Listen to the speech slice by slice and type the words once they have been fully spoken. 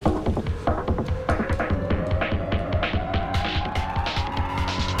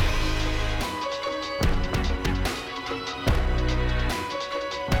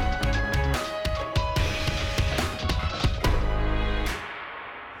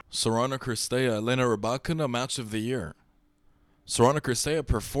Sorana Cirstea, Elena Rybakina, match of the year. Sorana Cirstea,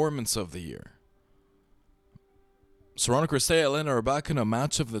 performance of the year. Sorana Cirstea, Elena Rybakina,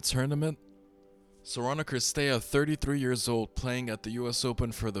 match of the tournament. Sorana Cirstea, 33 years old, playing at the US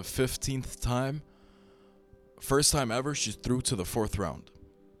Open for the 15th time. First time ever, she's through to the 4th round.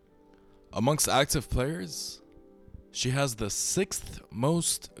 Amongst active players, she has the 6th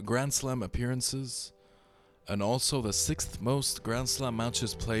most Grand Slam appearances and also the 6th most Grand Slam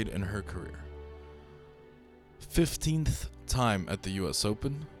matches played in her career. 15th time at the US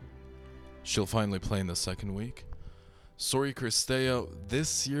Open. She'll finally play in the second week. Sorry Cirstea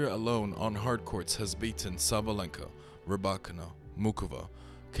this year alone on hard courts has beaten Sabalenka, Rybakina, Mukova,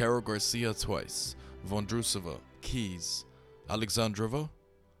 Caro Garcia twice, Vondrousova, Keys, Alexandrova,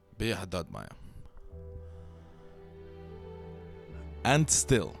 Bea Haddad Maya. And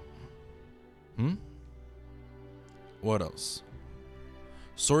still. What else?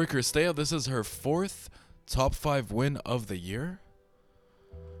 Sorry Cirstea, this is her 4th top 5 win of the year.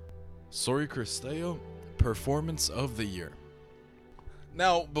 Sorry Cirstea, performance of the year.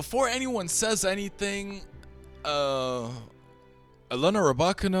 Now, before anyone says anything, Elena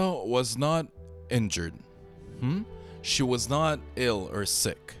Rybakina was not injured. She was not ill or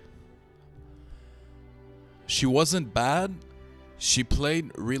sick. She wasn't bad. She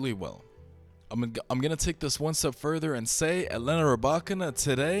played really well. I'm gonna take this one step further and say Elena Rybakina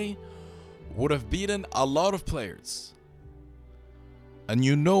today would have beaten a lot of players. And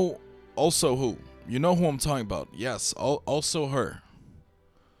you know also who. You know who I'm talking about. Yes, also her.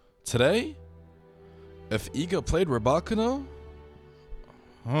 Today, if Iga played Rybakina,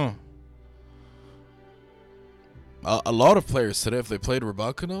 a lot of players today, if they played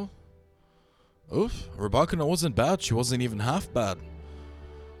Rybakina, Rybakina wasn't bad. She wasn't even half bad.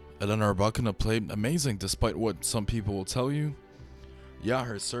 Elena Rybakina played amazing, despite what some people will tell you. Yeah,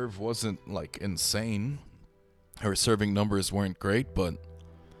 her serve wasn't like insane. Her serving numbers weren't great, but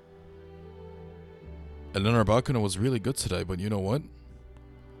Elena Rybakina was really good today. But you know what?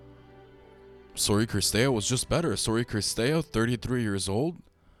 Sorry Cirstea was just better. Sorry Cirstea, 33 years old.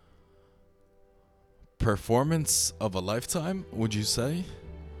 Performance of a lifetime, would you say?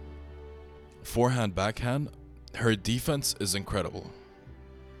 Forehand, backhand. Her defense is incredible.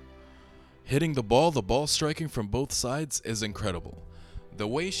 Hitting the ball striking from both sides is incredible. The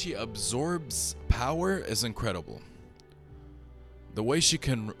way she absorbs power is incredible. The way she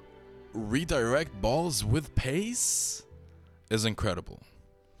can redirect balls with pace is incredible.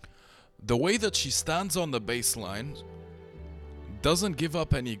 The way that she stands on the baseline, doesn't give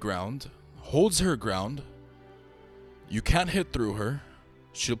up any ground, holds her ground. You can't hit through her.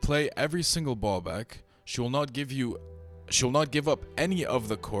 She'll play every single ball back. She'll not give up any of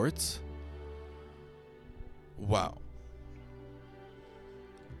the court. Wow.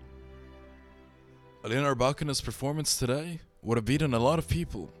 Elena Rybakina's performance today would have beaten a lot of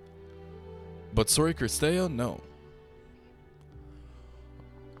people. But Sorry Cirstea, no.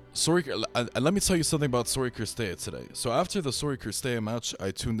 Let me tell you something about Sorry Cirstea today. So after the Sorry Cirstea match, I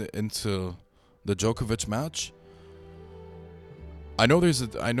tuned into the Djokovic match. I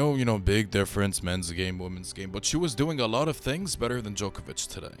know big difference, men's game, women's game, but she was doing a lot of things better than Djokovic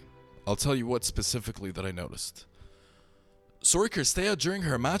today. I'll tell you what specifically that I noticed. Sorry Cirstea during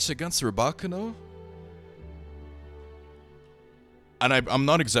her match against Rybakina, and I'm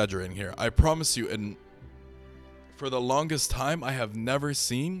not exaggerating here, I promise you, and for the longest time, I have never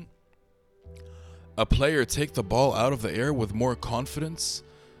seen a player take the ball out of the air with more confidence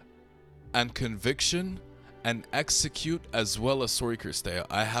and conviction and execute as well as Sorry Cirstea.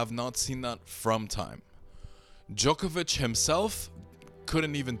 I have not seen that from time. Djokovic himself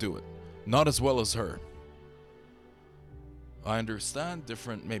couldn't even do it. Not as well as her. I understand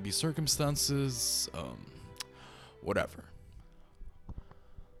different maybe circumstances, whatever.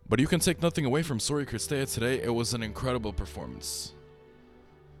 But you can take nothing away from Sorry Cirstea today. It was an incredible performance.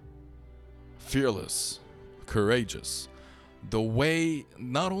 Fearless, courageous. The way,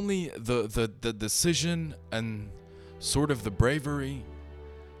 not only the decision and sort of the bravery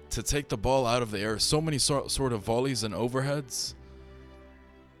to take the ball out of the air, so many sort of volleys and overheads.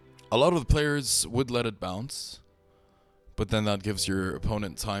 A lot of the players would let it bounce, but then that gives your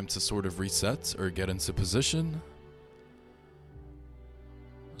opponent time to sort of reset or get into position.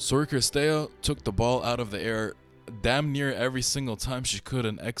 Sorry Cirstea took the ball out of the air damn near every single time she could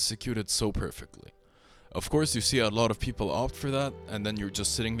and executed so perfectly. Of course, you see a lot of people opt for that, and then you're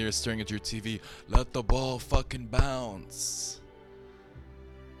just sitting there staring at your TV, let the ball fucking bounce.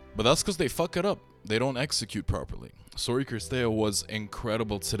 But that's because they fuck it up. They don't execute properly. Sori Cristea was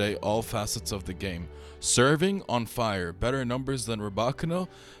incredible today, all facets of the game. Serving on fire, better numbers than Rybakina.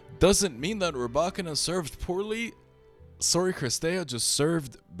 Doesn't mean that Rybakina served poorly. Sori Cristea just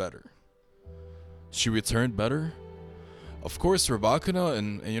served better. She returned better. Of course, Rybakina,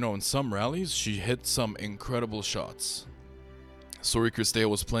 in some rallies, she hit some incredible shots. Sori Cristea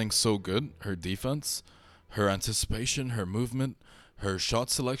was playing so good. Her defense, her anticipation, her movement, her shot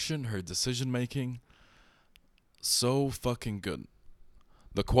selection, her decision making. So fucking good.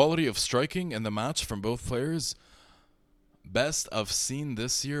 The quality of striking in the match from both players, best I've seen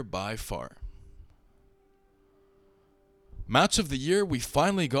this year by far. Match of the year, we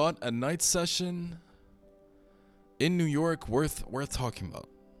finally got a night session in New York worth talking about.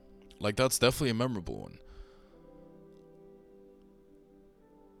 Like, that's definitely a memorable one.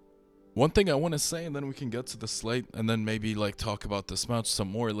 One thing I want to say, and then we can get to the slate, and then maybe like talk about this match some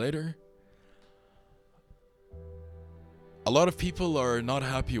more later. A lot of people are not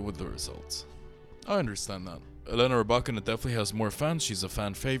happy with the results. I understand that. Elena Rybakina definitely has more fans. She's a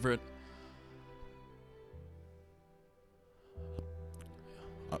fan favorite.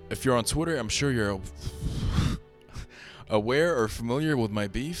 If you're on Twitter, I'm sure you're aware or familiar with my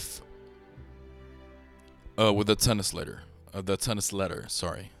beef with the tennis letter.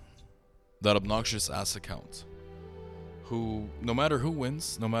 That obnoxious ass account. Who, no matter who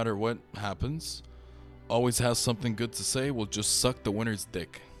wins, no matter what happens, always has something good to say, will just suck the winner's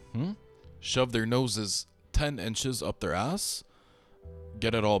dick. Shove their noses 10 inches up their ass,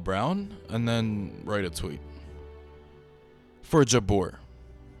 get it all brown, and then write a tweet. For Jabeur,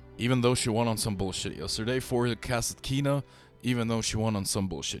 even though she won on some bullshit yesterday. For Kasatkina, even though she won on some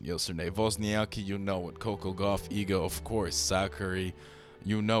bullshit yesterday. Wozniacki, you know it. Coco Gauff, Iga, of course. Zachary,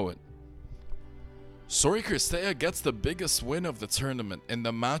 you know it. Sori Cristea gets the biggest win of the tournament in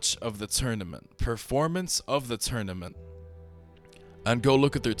the match of the tournament. Performance of the tournament. And go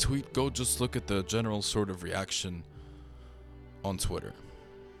look at their tweet. Go just look at the general sort of reaction on Twitter.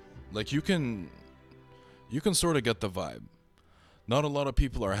 Like, you can sort of get the vibe. Not a lot of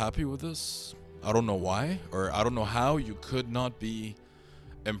people are happy with this. I don't know why, or I don't know how you could not be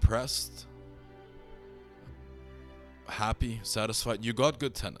impressed, happy, satisfied. You got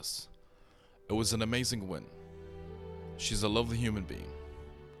good tennis. It was an amazing win. She's a lovely human being.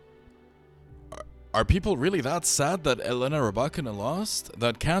 Are people really that sad that Elena Rybakina lost?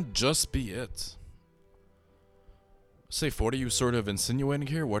 That can't just be it. Safe, what are you sort of insinuating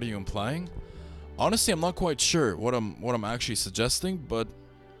here? What are you implying? Honestly, I'm not quite sure what I'm actually suggesting, but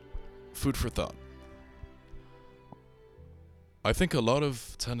food for thought. I think a lot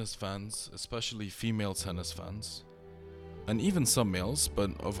of tennis fans, especially female tennis fans, and even some males, but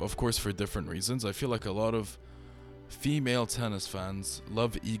of course for different reasons, I feel like a lot of female tennis fans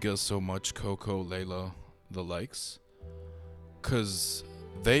love Iga so much, Coco, Layla, the likes, because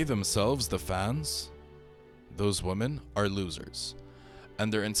they themselves, the fans, those women, are losers.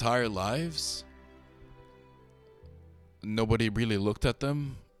 And their entire lives, nobody really looked at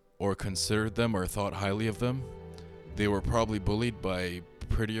them or considered them or thought highly of them. They were probably bullied by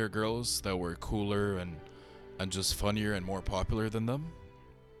prettier girls that were cooler and just funnier and more popular than them.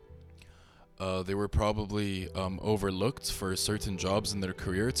 They were probably overlooked for certain jobs in their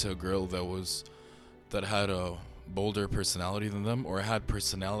career to a girl that had a bolder personality than them, or had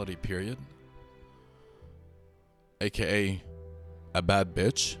personality, period. AKA a bad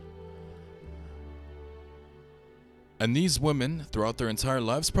bitch. And these women, throughout their entire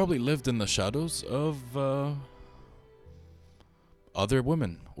lives, probably lived in the shadows of other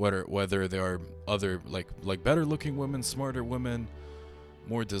women, whether they are other like better looking women, smarter women,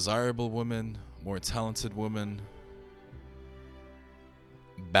 more desirable women, more talented women,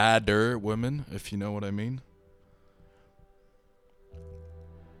 badder women, if you know what I mean.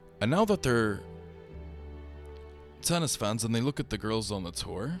 And now that they're tennis fans and they look at the girls on the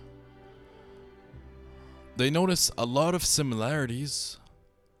tour, they notice a lot of similarities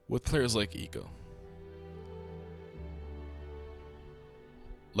with players like Iga.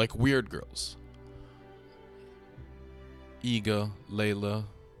 Like weird girls. Iga, Layla,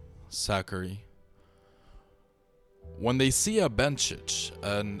 Zachary. When they see a Bencic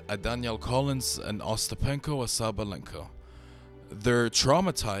and a Danielle Collins, an Ostapenko, a Sabalenka, they're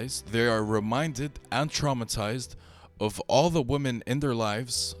traumatized. They are reminded and traumatized of all the women in their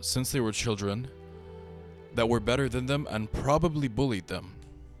lives since they were children that were better than them and probably bullied them.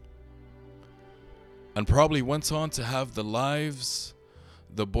 And probably went on to have the lives,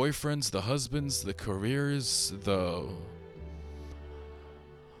 the boyfriends, the husbands, the careers, the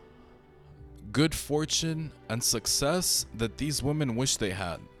good fortune and success that these women wish they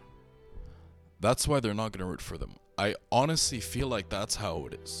had. That's why they're not going to root for them. I honestly feel like that's how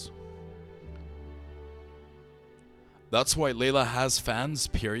it is. That's why Layla has fans,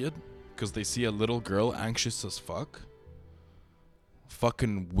 period. Because they see a little girl anxious as fuck.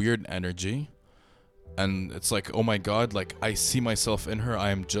 Fucking weird energy. And it's like, oh my god, like, I see myself in her.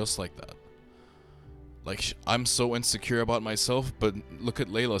 I am just like that. Like, I'm so insecure about myself, but look at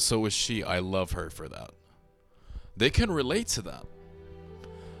Layla, so is she. I love her for that. They can relate to that.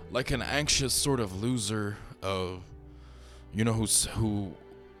 Like an anxious sort of loser, you know,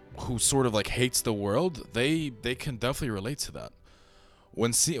 who sort of like hates the world. They can definitely relate to that.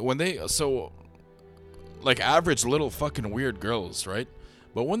 When they so like average little fucking weird girls, right?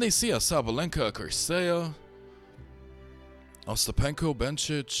 But when they see a Sabalenka, a Karstea, Ostapenko,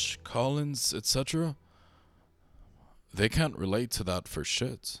 Bencic, Collins, etc., they can't relate to that for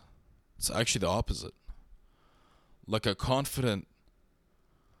shit. It's actually the opposite. Like a confident,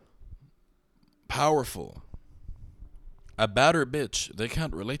 powerful, a badder bitch, they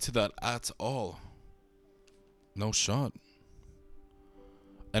can't relate to that at all. No shot.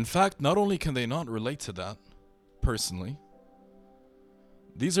 In fact, not only can they not relate to that, personally,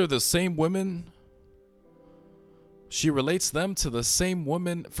 these are the same women. She relates them to the same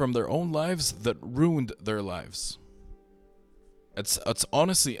women from their own lives that ruined their lives. It's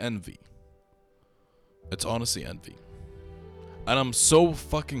honestly envy. It's honestly envy. And I'm so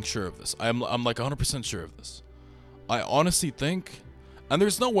fucking sure of this. I'm like 100% sure of this. I honestly think, and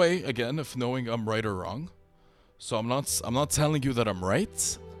there's no way, again, of knowing I'm right or wrong. So I'm not telling you that I'm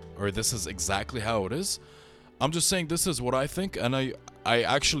right or this is exactly how it is. I'm just saying this is what I think, and I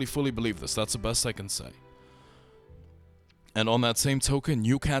actually fully believe this. That's the best I can say. And on that same token,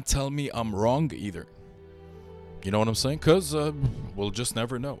 you can't tell me I'm wrong either. You know what I'm saying? Because we'll just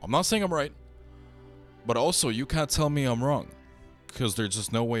never know. I'm not saying I'm right, but also you can't tell me I'm wrong because there's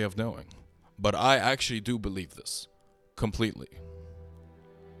just no way of knowing. But I actually do believe this completely.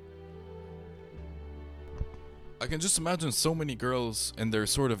 I can just imagine so many girls in their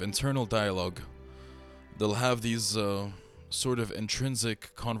sort of internal dialogue. They'll have these sort of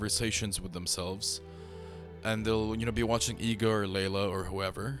intrinsic conversations with themselves, and they'll, you know, be watching Iga or Layla or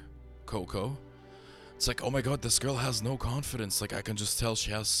whoever, Coco. It's like, oh my god, this girl has no confidence. Like, I can just tell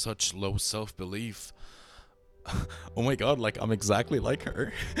she has such low self-belief. Oh my god, like, I'm exactly like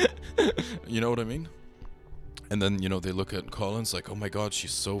her. You know what I mean? And then, you know, they look at Collins like, oh my god,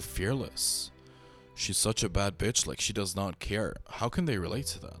 she's so fearless. She's such a bad bitch, like, she does not care. How can they relate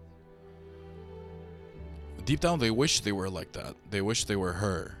to that? Deep down, they wish they were like that. They wish they were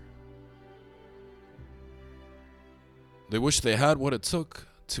her. They wish they had what it took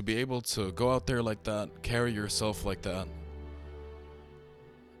to be able to go out there like that, carry yourself like that,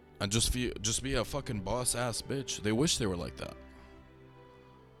 and just be a fucking boss-ass bitch. They wish they were like that.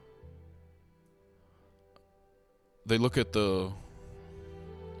 They look at the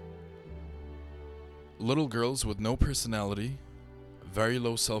little girls with no personality, very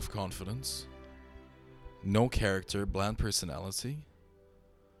low self-confidence, no character, bland personality,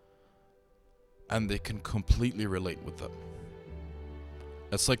 and they can completely relate with them.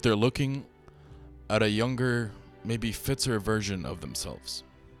 It's like they're looking at a younger, maybe fitter version of themselves.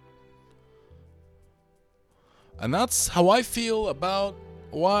 And that's how I feel about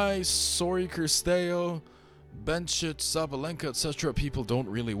why Sori Kirsteo, Bencic, Sabalenka, etc. people don't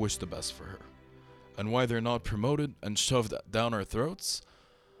really wish the best for her. And why they're not promoted and shoved down our throats.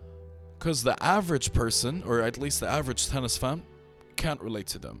 Because the average person, or at least the average tennis fan, can't relate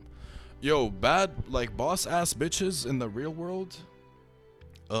to them. Yo, bad, like, boss-ass bitches in the real world,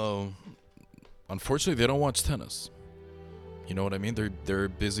 unfortunately, they don't watch tennis. You know what I mean? They're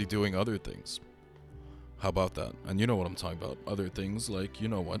busy doing other things. How about that? And you know what I'm talking about. Other things, like, you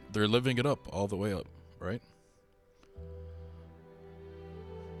know what? They're living it up all the way up, right?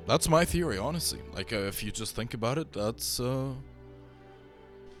 That's my theory, honestly. Like, if you just think about it, that's, the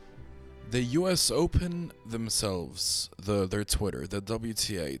US Open themselves, their Twitter, the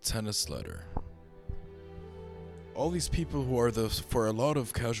WTA tennis letter. All these people who are for a lot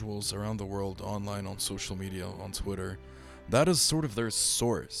of casuals around the world, online, on social media, on Twitter, that is sort of their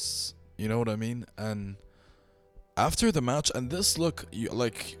source. You know what I mean? And after the match, and this look,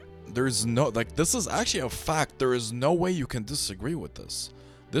 there's no, like, this is actually a fact. There is no way you can disagree with this.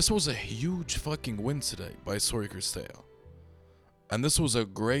 This was a huge fucking win today by Sori Kirsteo. And this was a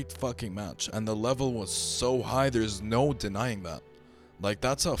great fucking match. And the level was so high, there's no denying that. Like,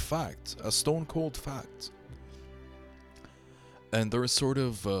 that's a fact. A stone cold fact. And there was sort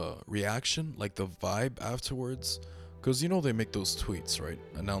of reaction, like the vibe afterwards. Because, you know, they make those tweets, right?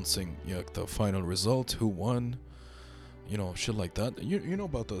 Announcing, you know, the final result, who won, shit like that. You know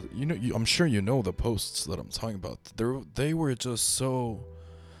about the I'm sure you know the posts that I'm talking about. They were just so,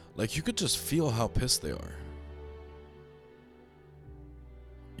 like, you could just feel how pissed they are.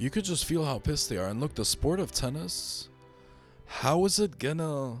 You could just feel how pissed they are. And look, the sport of tennis, how is it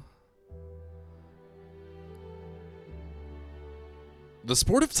gonna... The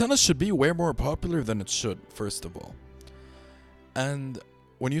sport of tennis should be way more popular than it should, first of all. And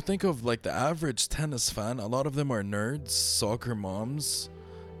when you think of, like, the average tennis fan, a lot of them are nerds, soccer moms,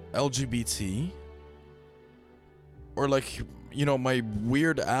 LGBT, or, like, my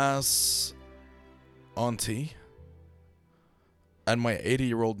weird ass auntie and my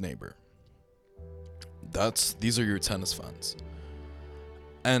 80-year-old neighbor. These are your tennis fans.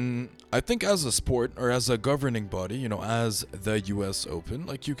 And I think as a sport, or as a governing body, as the US Open,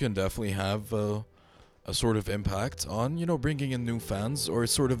 like, you can definitely have a sort of impact on, bringing in new fans, or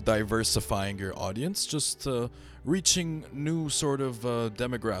sort of diversifying your audience, just reaching new sort of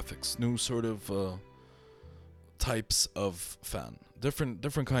demographics, new sort of types of fan,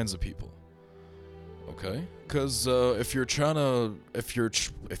 different kinds of people. Okay, because if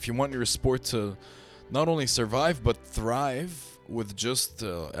you want your sport to not only survive but thrive with just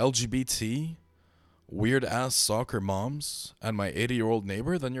LGBT, weird ass soccer moms, and my 80-year-old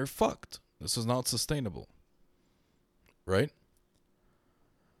neighbor, then you're fucked. This is not sustainable. Right?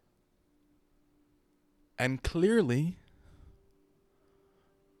 And clearly,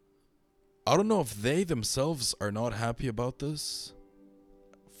 I don't know if they themselves are not happy about this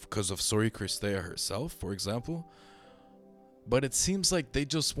because of Sori Cristea herself, for example. But it seems like they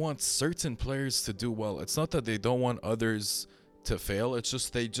just want certain players to do well. It's not that they don't want others to fail. It's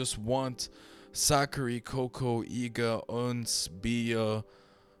just they just want Sakkari, Coco, Iga, Uns, Bia,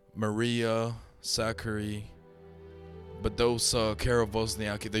 Maria, Sakkari, Badosa, Kara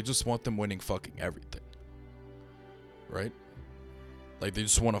Wozniacki. They just want them winning fucking everything. Right? Like, they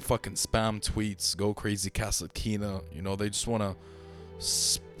just want to fucking spam tweets, go crazy Kasatkina. They just want to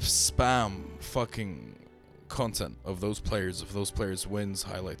spam fucking content of those players, if those players wins,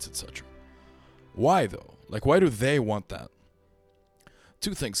 highlights, etc. Why though? Like, why do they want that?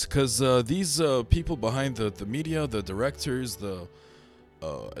 Two things, because these people behind the media, the directors, the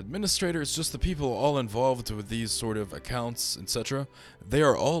administrators, just the people all involved with these sort of accounts, etc., they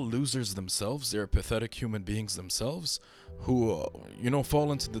are all losers themselves. They are pathetic human beings themselves who,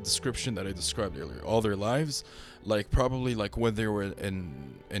 fall into the description that I described earlier. All their lives, like, probably like when they were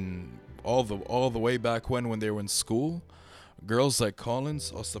in all the way back when they were in school, girls like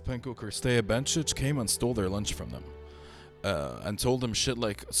Collins, Ostapenko, Cristea, Bencic came and stole their lunch from them, and told them shit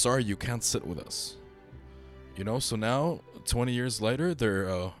like, "Sorry, you can't sit with us." So now, 20 years later,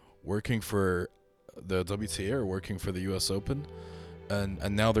 they're working for the WTA, or working for the US Open,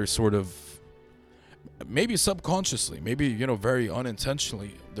 and now they're sort of, maybe subconsciously, maybe, very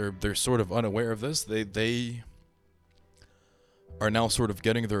unintentionally, they're sort of unaware of this. They are now sort of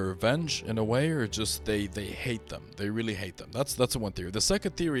getting their revenge in a way, or just they hate them. They really hate them. That's one theory. The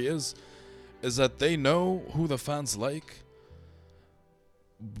second theory is that they know who the fans like,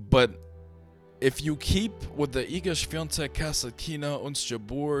 but if you keep with the Iga Świątek, Kasatkina, Ons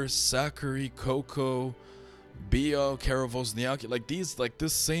Jabeur, Sakkari, Coco, Bia, Kara Wozniacki, like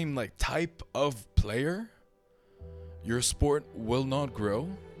this same like type of player, your sport will not grow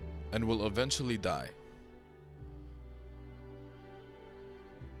and will eventually die.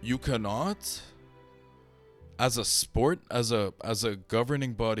 You cannot, as a sport, as a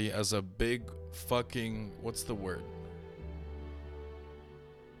governing body, as a big fucking, what's the word?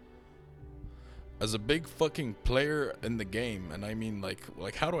 As a big fucking player in the game, and I mean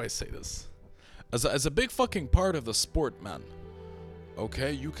like how do I say this? As a big fucking part of the sport, man.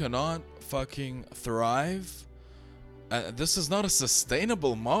 Okay, you cannot fucking thrive. This is not a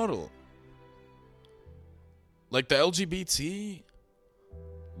sustainable model. Like the LGBT,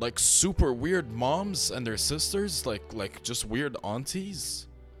 like super weird moms and their sisters, like just weird aunties.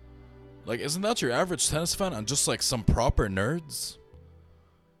 Like, isn't that your average tennis fan and just like some proper nerds?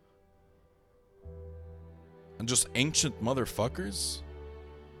 And just ancient motherfuckers?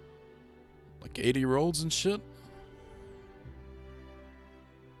 Like 80-year-olds and shit?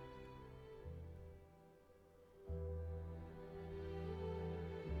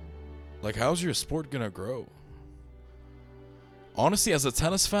 Like, how's your sport gonna grow? Honestly, as a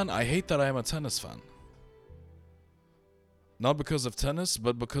tennis fan, I hate that I am a tennis fan. Not because of tennis,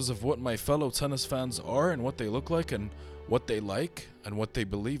 but because of what my fellow tennis fans are and what they look like and what they like and what they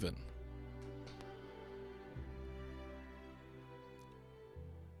believe in.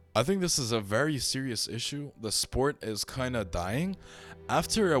 I think this is a very serious issue. The sport is kind of dying,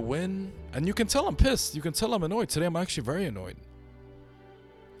 after a win, and you can tell I'm pissed. You can tell I'm annoyed. Today I'm actually very annoyed.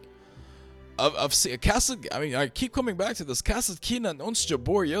 I've seen I mean, I keep coming back to this. Kasatkina and Ons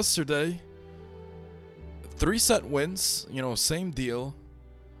Jabeur yesterday. 3-set wins, you know, same deal.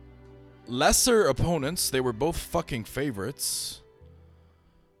 Lesser opponents, they were both fucking favorites.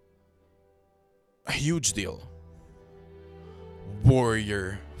 A huge deal.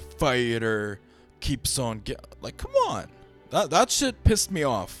 Warrior, fighter, keeps on like, come on. That shit pissed me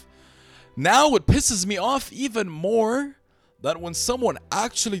off. Now it pisses me off even more that when someone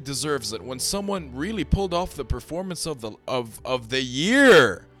actually deserves it, when someone really pulled off the performance of the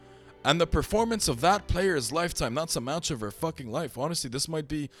year, and the performance of that player's lifetime, that's a match of her fucking life. Honestly, this might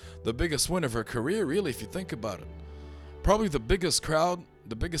be the biggest win of her career, really, if you think about it. Probably the biggest crowd,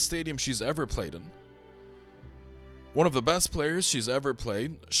 the biggest stadium she's ever played in. One of the best players she's ever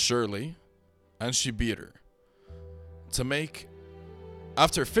played, surely, and she beat her. To make,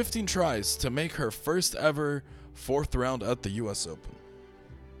 after 15 tries, to make her first ever 4th round at the US Open.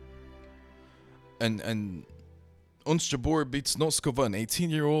 And Ons Jabeur beats Noskova, an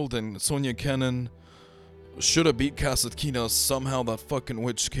 18-year-old, and Sonia Kenin should have beat Kasatkina. Somehow that fucking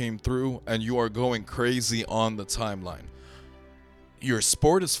witch came through, and you are going crazy on the timeline. Your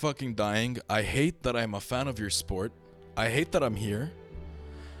sport is fucking dying. I hate that I'm a fan of your sport. I hate that I'm here.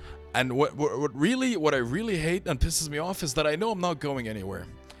 And what I really hate and pisses me off is that I know I'm not going anywhere.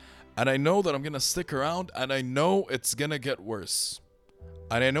 And I know that I'm gonna stick around, and I know it's gonna get worse.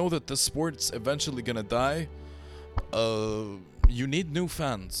 And I know that this sport's eventually gonna die. You need new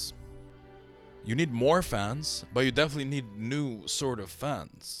fans. You need more fans, but you definitely need new sort of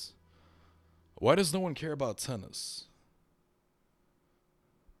fans. Why does no one care about tennis?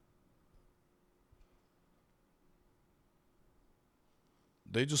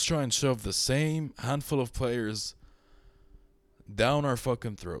 They just try and shove the same handful of players down our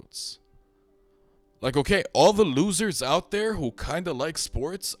fucking throats. Like, okay, all the losers out there who kind of like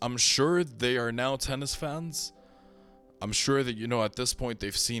sports, I'm sure they are now tennis fans. I'm sure that, you know, at this point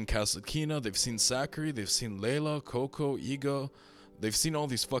they've seen Kasatkina, they've seen Sakari, they've seen Layla, Coco, Iga. They've seen all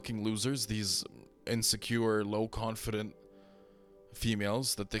these fucking losers, these insecure, low confident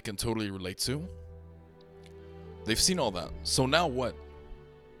females that they can totally relate to. They've seen all that. So now what?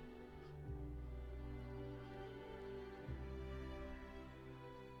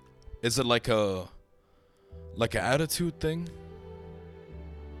 Is it like an attitude thing?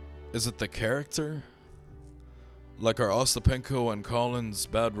 Is it the character? Like, are Ostapenko and Collins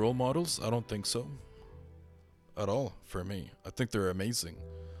bad role models? I don't think so. At all, for me. I think they're amazing.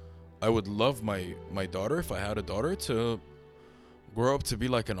 I would love my daughter, if I had a daughter, to grow up to be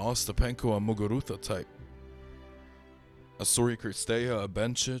like an Ostapenko and Muguruza type. A Sori Kristeya, a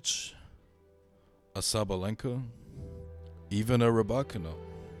Bencic, a Sabalenka, even a Rybakina.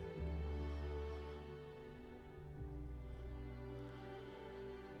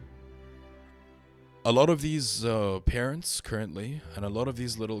 A lot of these parents currently, and a lot of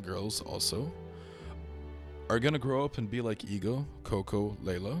these little girls also, are gonna grow up and be like Iga, Coco,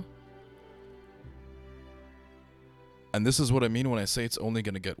 Layla. And this is what I mean when I say it's only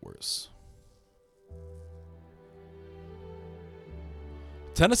gonna get worse.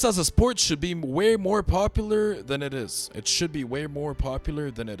 Tennis as a sport should be way more popular than it is. It should be way more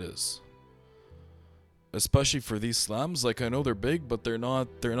popular than it is. Especially for these slams. Like, I know they're big, but they're not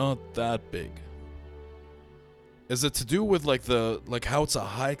that big. Is it to do with like how it's a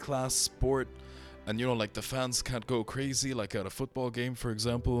high class sport, and you know, like the fans can't go crazy like at a football game, for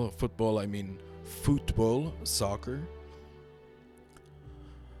example? Football, I mean football, soccer.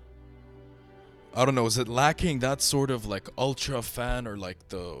 I don't know, is it lacking that sort of like ultra fan, or like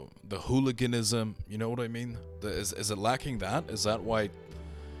the hooliganism, you know what I mean? Is it lacking that? Is that why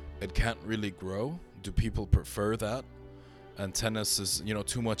it can't really grow? Do people prefer that? And tennis is, you know,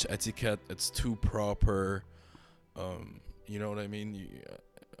 too much etiquette, it's too proper. You know what I mean?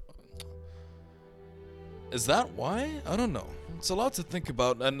 Is that why? I don't know. It's a lot to think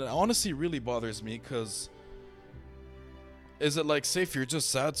about, and it honestly really bothers me, because is it like, say if you're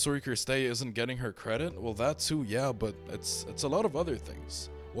just sad Sori Kristeya isn't getting her credit? Well, that too, yeah, but it's a lot of other things.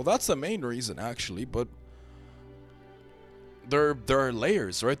 Well, that's the main reason, actually, but there are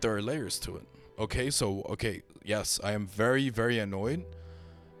layers, right? There are layers to it. Okay, yes, I am very, very annoyed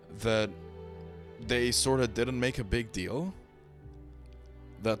that they sort of didn't make a big deal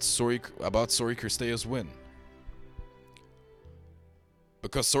about Sori Kristeya's win.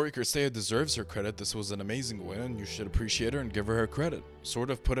 Because Sori Kristeya deserves her credit. This was an amazing win, and you should appreciate her and give her credit. Sort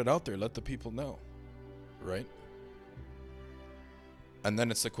of put it out there, let the people know. Right? And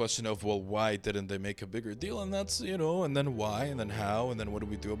then it's a question of, well, why didn't they make a bigger deal? And that's, and then why, and then how, and then what do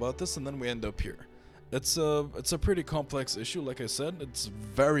we do about this? And then we end up here. It's a pretty complex issue. Like I said, it's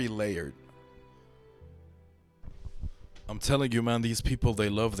very layered. I'm telling you, man, these people, they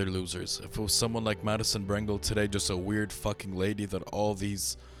love their losers. If it was someone like Madison Brengle today, just a weird fucking lady that all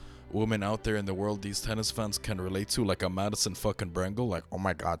these women out there in the world, these tennis fans can relate to, like a Madison fucking Brengle, like, oh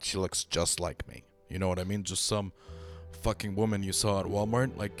my god, she looks just like me. You know what I mean? Just some fucking woman you saw at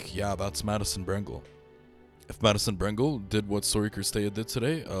Walmart, like, yeah, that's Madison Brengle. If Madison Brengle did what Sori Kristeya did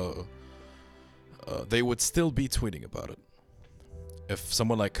today, they would still be tweeting about it. If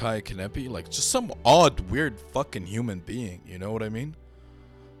someone like Kaya Kanepi, like just some odd, weird fucking human being, you know what I mean,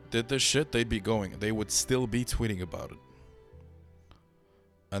 did this shit, they'd be going. They would still be tweeting about it.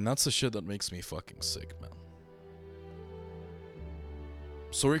 And that's the shit that makes me fucking sick, man.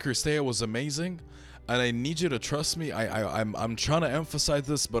 Sori Kristeya was amazing, and I need you to trust me. I'm trying to emphasize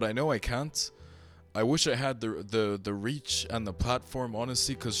this, but I know I can't. I wish I had the reach and the platform,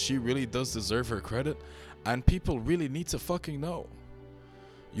 honestly, because she really does deserve her credit, and people really need to fucking know.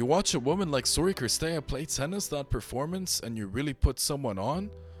 You watch a woman like Sori Kristeya play tennis, that performance, and you really put someone on,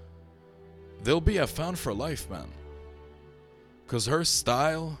 they'll be a fan for life, man. Because her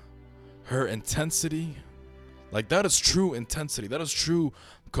style, her intensity, like that is true intensity. That is true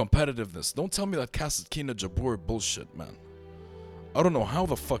competitiveness. Don't tell me that Kasatkina Jabeur bullshit, man. I don't know how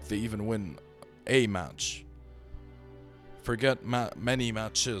the fuck they even win a match. Forget many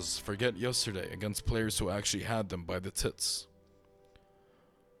matches. Forget yesterday against players who actually had them by the tits.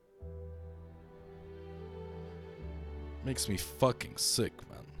 Makes me fucking sick,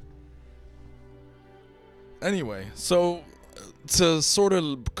 man. Anyway, so to sort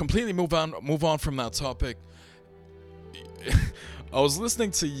of completely move on from that topic, I was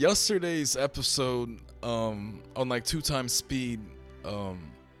listening to yesterday's episode on like 2x speed, and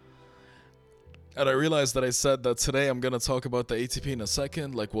I realized that I said that today I'm gonna talk about the ATP in a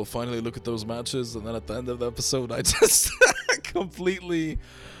second. Like, we'll finally look at those matches, and then at the end of the episode, I just completely,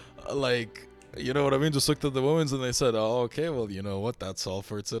 like, you know what I mean? Just looked at the women's and they said, oh, okay, well, you know what? That's all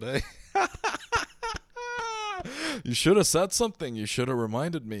for today. You should have said something. You should have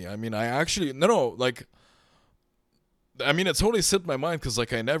reminded me. I mean, I actually, no, like, I mean, it totally slipped my mind because,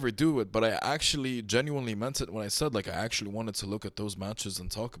 like, I never do it, but I actually genuinely meant it when I said, like, I actually wanted to look at those matches and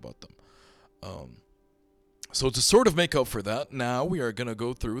talk about them. So to sort of make up for that, now we are going to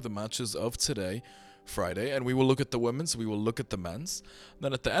go through the matches of today, Friday, and we will look at the women's, we will look at the men's.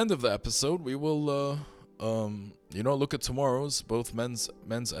 Then at the end of the episode, we will, look at tomorrow's, both men's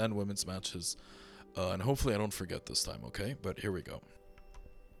and women's matches. And hopefully I don't forget this time, okay? But here we go.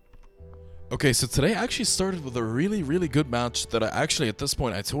 Okay, so today I actually started with a really, really good match that I actually, at this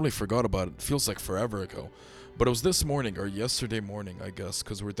point, I totally forgot about it. It feels like forever ago. But it was this morning, or yesterday morning, I guess,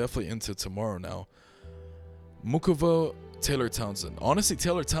 because we're definitely into tomorrow now. Mukova, Taylor Townsend. Honestly,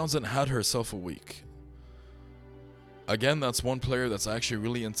 Taylor Townsend had herself a week. Again, that's one player that's actually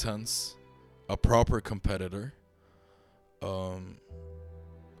really intense. A proper competitor.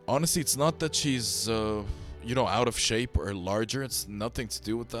 Honestly, it's not that she's, out of shape or larger. It's nothing to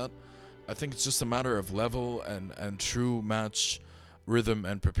do with that. I think it's just a matter of level and true match rhythm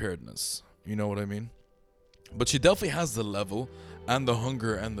and preparedness. You know what I mean? But she definitely has the level and the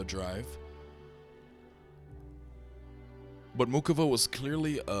hunger and the drive. But Mukova was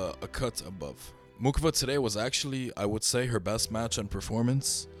clearly a cut above. Mukova today was actually, I would say, her best match and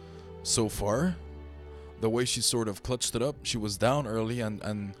performance so far. The way she sort of clutched it up. She was down early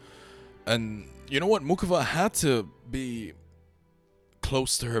and you know what? Mukova had to be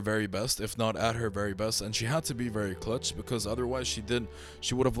close to her very best, if not at her very best, and she had to be very clutch because otherwise she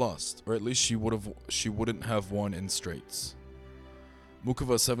would have lost, or at least she wouldn't have won in straights.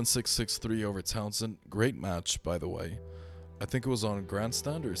 Mukova 7-6, 6-3 over Townsend. Great match, by the way. I think it was on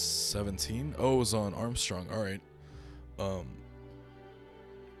Grandstand or 17. Oh, it was on Armstrong. All right.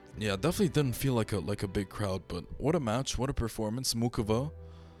 Yeah, definitely didn't feel like a big crowd, but what a match, what a performance. Mukova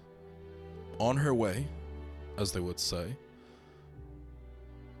on her way, as they would say.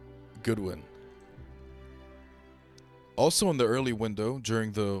 Good win. Also in the early window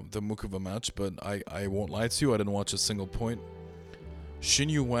during the Mukova match, but I won't lie to you, I didn't watch a single point.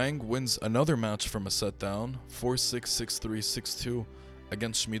 Xinyu Wang wins another match from a set down, 4-6, 6-3, 6-2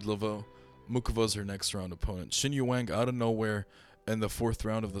 against Schmiedlova. Mukova's her next round opponent. Xinyu Wang out of nowhere in the fourth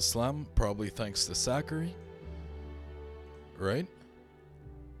round of the slam, probably thanks to Zachary. Right?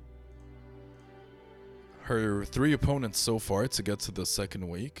 Her three opponents so far to get to the second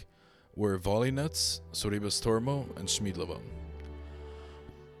week were Volinets, Soribas Tormo, and Schmiedlova.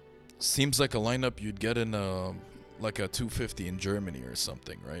 Seems like a lineup you'd get in a like a 250 in Germany or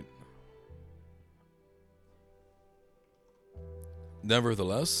something, right?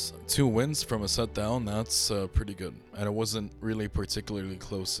 Nevertheless, 2 wins from a set down, that's pretty good. And it wasn't really particularly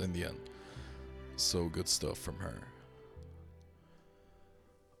close in the end. So good stuff from her.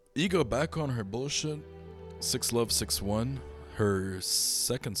 Iga back on her bullshit. 6-love, 6-1. Her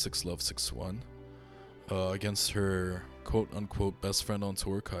second 6-love, 6-1. Against her quote-unquote best friend on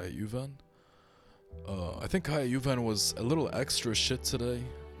tour, Kaya Juvan. I think Kaya Juvan was a little extra shit today.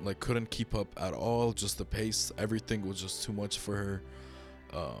 Like, couldn't keep up at all. Just the pace. Everything was just too much for her.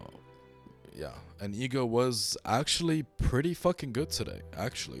 Yeah. And Iga was actually pretty fucking good today.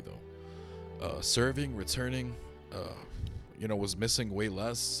 Actually, though. Serving, returning. Was missing way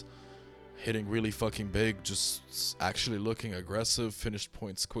less. Hitting really fucking big. Just actually looking aggressive. Finished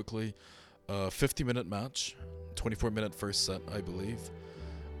points quickly. 50-minute match. 24-minute first set, I believe.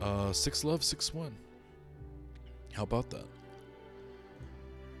 6-love, 6-1. How about that?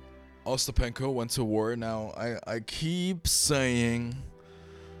 Ostapenko went to war. Now, I keep saying...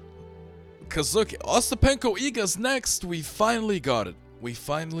 Because look, Ostapenko Iga's next. We finally got it. We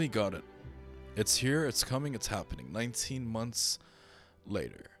finally got it. It's here, it's coming, it's happening. 19 months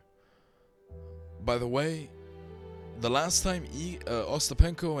later. By the way, the last time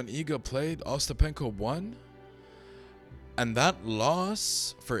Ostapenko and Iga played, Ostapenko won. And that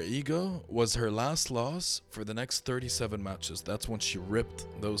loss for Iga was her last loss for the next 37 matches. That's when she ripped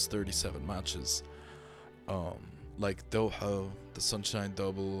those 37 matches. Like Doha, the Sunshine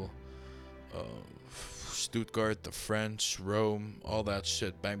Double, Stuttgart, the French, Rome, all that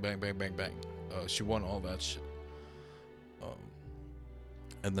shit. Bang, bang, bang, bang, bang. She won all that shit.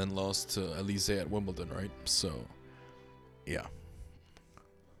 And then lost to Elise at Wimbledon, right? So, yeah.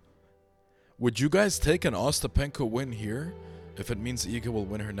 Would you guys take an Ostapenko win here if it means Iga will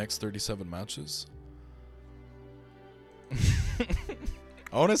win her next 37 matches?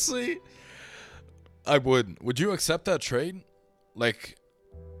 Honestly, I would. Would you accept that trade? Like,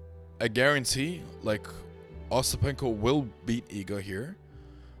 a guarantee, like, Ostapenko will beat Iga here,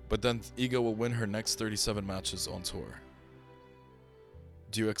 but then Iga will win her next 37 matches on tour.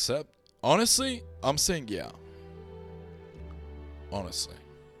 Do you accept? Honestly, I'm saying yeah. Honestly.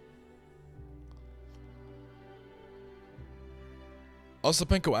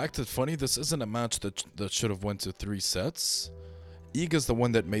 Ostapenko acted funny. This isn't a match that should have went to 3 sets. Iga's the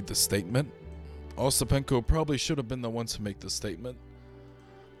one that made the statement. Ostapenko probably should have been the one to make the statement.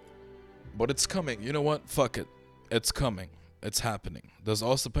 But it's coming. You know what? Fuck it. It's coming. It's happening. Does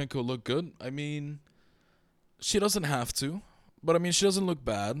Ostapenko look good? I mean, she doesn't have to. But I mean, she doesn't look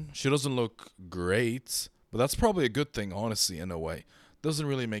bad. She doesn't look great. But that's probably a good thing, honestly, in a way. Doesn't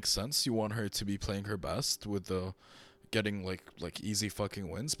really make sense. You want her to be playing her best with the getting like easy fucking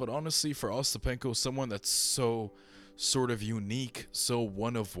wins. But honestly, for Ostapenko, someone that's so sort of unique, so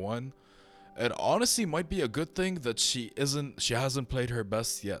one of one, it honestly might be a good thing that she hasn't played her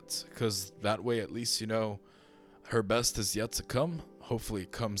best yet, because that way at least, you know, her best is yet to come. Hopefully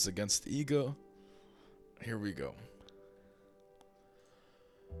it comes against Iga. Here we go.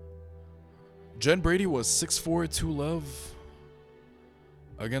 Jen Brady was 6-4, 2-love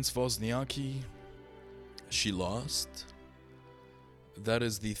against Wozniacki. She lost. That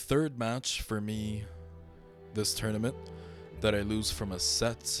is the third match for me this tournament that I lose from a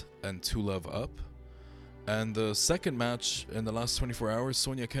set and 2-love up. And the second match in the last 24 hours,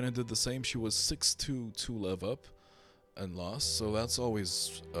 Sonia Kenin did the same. She was 6-2, 2-love up and lost. So that's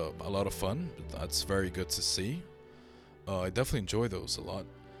always a lot of fun. That's very good to see. I definitely enjoy those a lot.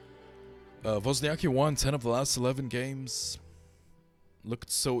 Wozniacki won 10 of the last 11 games.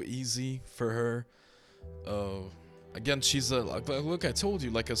 Looked so easy for her. Again, she's look, I told you,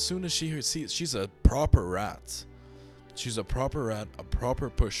 like, as soon as she sees, she's a proper rat. She's a proper rat, a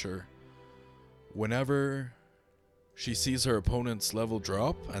proper pusher. Whenever she sees her opponent's level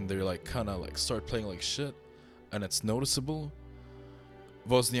drop and they're like kind of like start playing like shit and it's noticeable,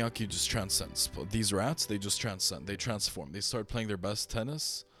 Wozniacki just transcends. These rats, they just transcend. They transform. They start playing their best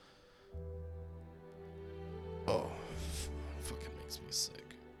tennis. Oh, fucking makes me sick.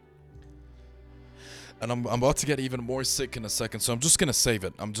 And I'm about to get even more sick in a second, so I'm just gonna save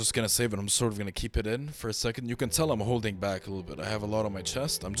it. I'm sort of gonna keep it in for a second. You can tell I'm holding back a little bit. I have a lot on my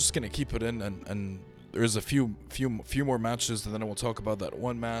chest. I'm just gonna keep it in, and there's a few more matches, and then we'll talk about that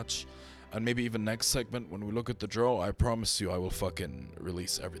one match, and maybe even next segment when we look at the draw. I promise you, I will fucking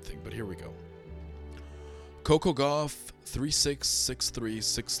release everything. But here we go. Coco Gauff 3-6, 6-3,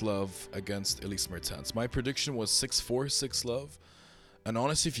 6-love against Elise Mertens. My prediction was 6-4, 6-love. And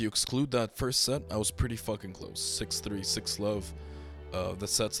honestly, if you exclude that first set, I was pretty fucking close. 6-3, 6-love. The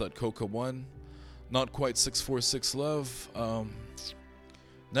sets that Coco won. Not quite 6'4", 6 love.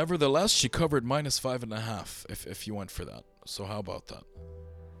 Nevertheless, she covered -5.5 if you went for that. So how about that?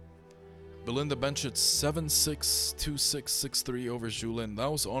 Belinda Bencic 7-6, 2-6, 6-3 over Julin.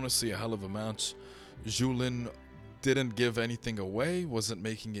 That was honestly a hell of a match. Julin didn't give anything away, wasn't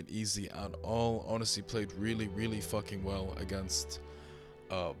making it easy at all. Honestly, played really, really fucking well against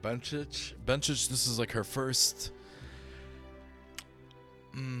Bencic. Bencic, this is like her first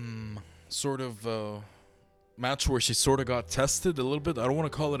sort of match where she sort of got tested a little bit. I don't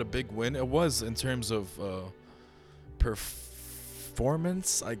want to call it a big win. It was in terms of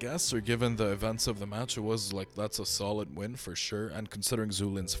performance, I guess, or given the events of the match, it was like that's a solid win for sure, and considering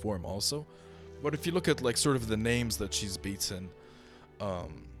Zulin's form also. But if you look at like sort of the names that she's beaten,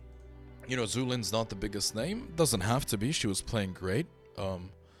 you know, Zulin's not the biggest name. Doesn't have to be. She was playing great.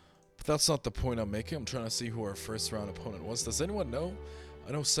 But that's not the point I'm making. I'm trying to see who our first round opponent was. Does anyone know?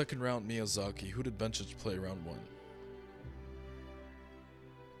 I know second round Miyazaki. Who did Bencic play round 1?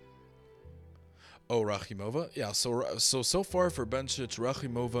 Oh, Rakhimova. Yeah, so far for Bencic,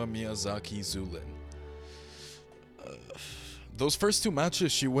 Rakhimova, Miyazaki, Zulin. Those first 2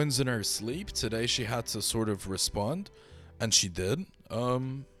 matches she wins in her sleep. Today she had to sort of respond, and she did.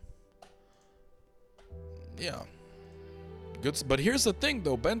 Yeah. Good, but here's the thing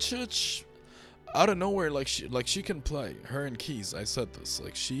though, Bencic out of nowhere, like she can play. Her and Keys, I said this,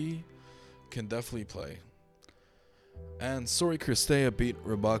 like she can definitely play. And Sori Kristea beat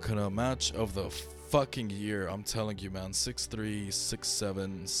Rybakina, match of the fucking year. I'm telling you, man. 6-3,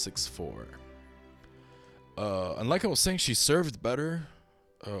 6-7, 6-4. And like I was saying, she served better.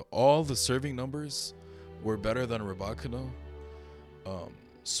 All the serving numbers were better than Rybakina.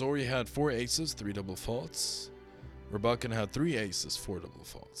 Sori had 4 aces, 3 double faults. Rybakina had 3 aces, 4 double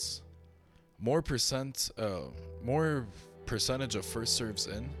faults. More percentage of first serves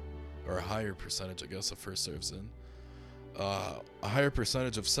in, or a higher percentage, I guess, of first serves in. A higher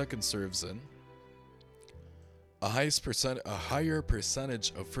percentage of second serves in. A higher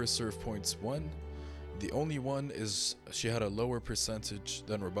percentage of first serve points won. The only one is she had a lower percentage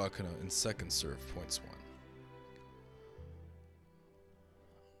than Rybakina in second serve points won.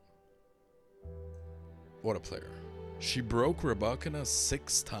 What a player. She broke Rybakina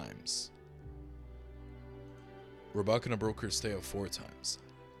 6 times. Rybakina broke her stay of 4 times.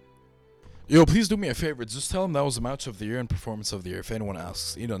 Yo, please do me a favor. Just tell them that was the match of the year and performance of the year if anyone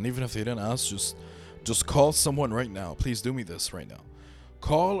asks. You know, and even if they didn't ask, just call someone right now. Please do me this right now.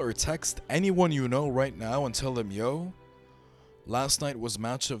 Call or text anyone you know right now and tell them, yo, last night was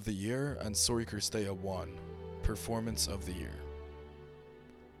match of the year and Sori Kristea won performance of the year.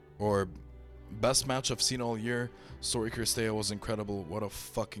 Or best match I've seen all year, Sori Kristea was incredible. What a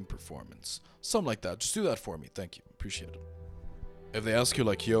fucking performance. Something like that. Just do that for me. Thank you. Appreciate it. If they ask you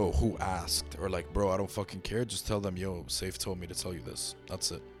like, yo, who asked? Or like, bro, I don't fucking care. Just tell them, yo, Safe told me to tell you this.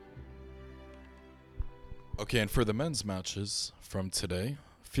 That's it. Okay, and for the men's matches from today,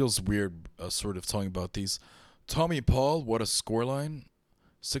 feels weird sort of talking about these. Tommy Paul, what a scoreline.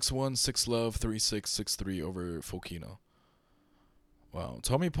 6-1, 6-love, 3-6, 6-3 over Fokina. Wow,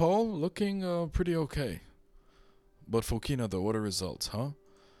 Tommy Paul looking pretty okay. But Fokina though, what a result, huh?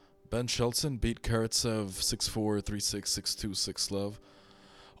 Ben Shelton beat Karatsev 6-4, 3-6, 6-2, 6-love.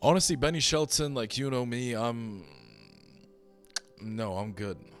 Honestly, Benny Shelton, like you know me, I'm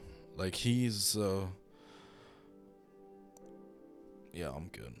good. Like he's yeah, I'm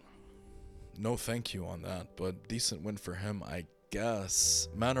good. No thank you on that, but decent win for him, I guess.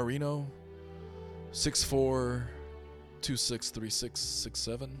 Manarino 6-4, 2-6, 3-6,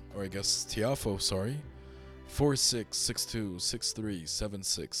 6-7, or I guess Tiafo, sorry. 4-6, 6-2, 6-3,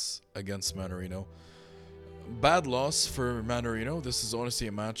 7-6 against Manarino. Bad loss for Manarino. This is honestly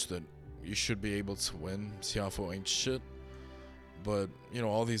a match that you should be able to win. Tiafo ain't shit. But, you know,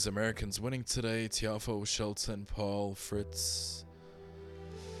 all these Americans winning today. Tiafo, Shelton, Paul, Fritz.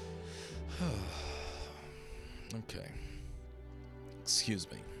 Okay. Excuse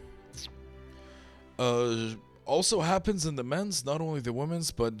me. Also happens in the men's, not only the women's,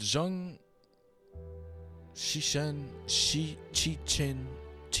 but Zhang Chichen, Zhang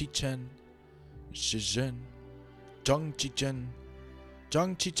Chichen.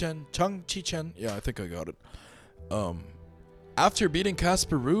 Yeah, I think I got it. After beating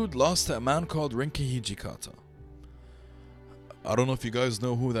Casper Ruud, lost to a man called Rinki Hijikata. I don't know if you guys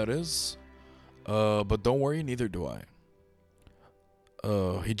know who that is, but don't worry, neither do I.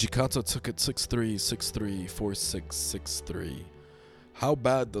 Hijikata took it 6-3, 6-3, 4-6, 6-3. How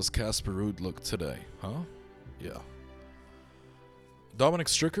bad does Casper Ruud look today, huh? Yeah. Dominic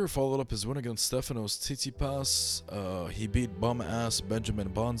Stricker followed up his win against Stefanos Tsitsipas. He beat bum-ass Benjamin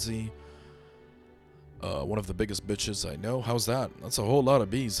Bonzi. One of the biggest bitches I know. How's that? That's a whole lot of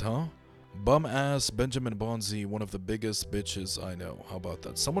B's, huh? Bum ass Benjamin Bonzi, one of the biggest bitches I know. How about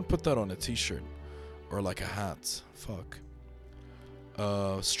that? Someone put that on a t-shirt. Or like a hat. Fuck.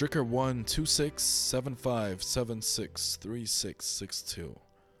 Stricker 1 26 75 76 36 62.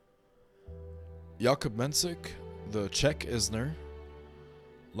 Jakub Mensik, the Czech Isner,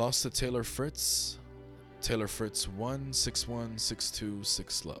 lost to Taylor Fritz. Taylor Fritz 1 6-1 6-2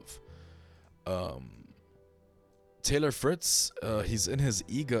 6 love. Taylor Fritz, he's in his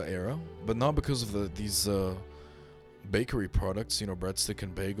Iga era, but not because of these bakery products, you know, breadstick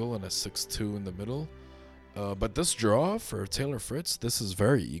and bagel and a 6-2 in the middle. But this draw for Taylor Fritz, this is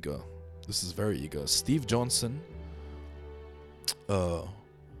very Iga. This is very Iga. Steve Johnson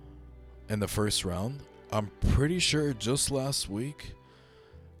in the first round. I'm pretty sure just last week,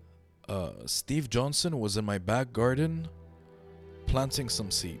 Steve Johnson was in my back garden planting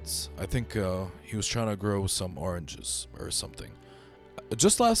some seeds. I think he was trying to grow some oranges or something.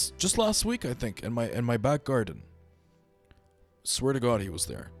 Just last week, I think, in my back garden. Swear to God, he was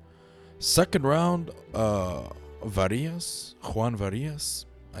there. Second round, Varillas, Juan Varillas.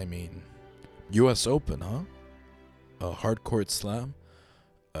 I mean, US Open, huh? A hard court slam.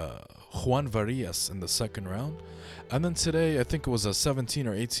 Juan Varillas in the second round. And then today, I think it was a 17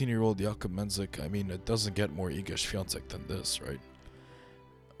 or 18-year-old Jakub Mensik. I mean, it doesn't get more Iga Świątek than this, right?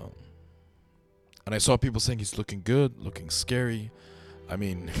 And I saw people saying he's looking good, looking scary. I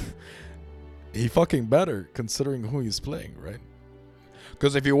mean, he fucking better considering who he's playing, right?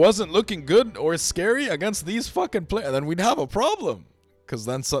 Because if he wasn't looking good or scary against these fucking players, then we'd have a problem. Because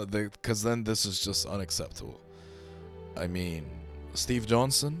then this is just unacceptable. I mean, Steve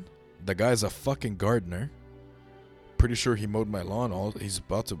Johnson, the guy's a fucking gardener. Pretty sure he mowed my lawn. He's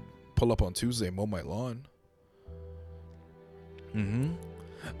about to pull up on Tuesday, mow my lawn.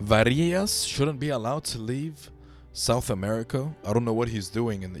 Varillas shouldn't be allowed to leave South America. I don't know what he's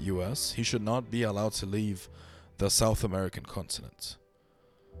doing in the US. He should not be allowed to leave the South American continent.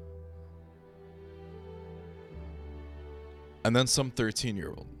 And then some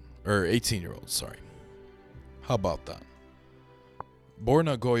 13-year-old, or 18-year-old, sorry. How about that?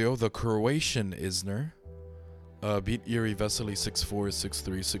 Borna Gojo, the Croatian Isner, beat Iri Vesely 6-4,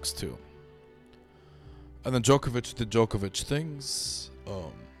 6-3, 6-2. And then Djokovic did Djokovic things.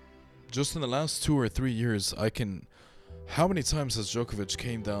 Just in the last 2 or 3 years, how many times has Djokovic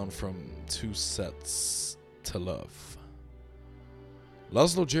came down from 2 sets to love?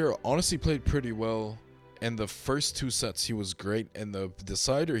 Laszlo Djere honestly played pretty well. In the first 2 sets, he was great. In the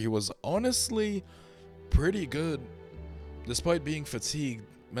decider, he was honestly pretty good, despite being fatigued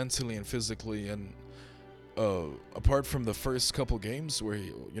mentally and physically. And apart from the first couple games where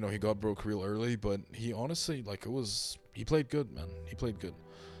he got broke real early, but he honestly, he played good, man. He played good.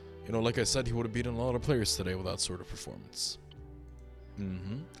 Like I said, he would have beaten a lot of players today with that sort of performance.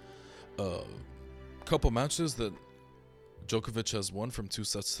 Couple matches that Djokovic has won from 2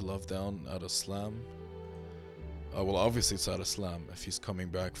 sets to love down at a slam. Well, obviously it's at a slam if he's coming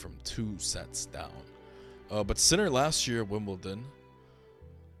back from 2 sets down. But Sinner last year at Wimbledon,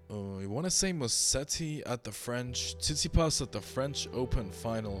 I want to say Musetti at the French, Tsitsipas at the French Open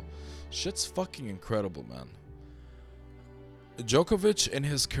final. Shit's fucking incredible, man. Djokovic in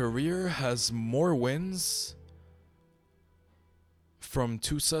his career has more wins from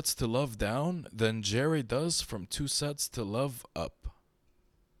 2 sets to love down than Jerry does from 2 sets to love up.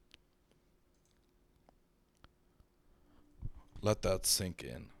 Let that sink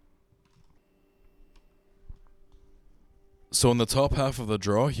in. So in the top half of the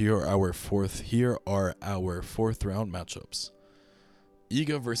draw, here are our fourth round matchups.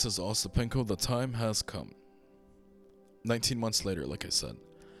 Iga versus Ostapenko. The time has come. 19 months later, like I said.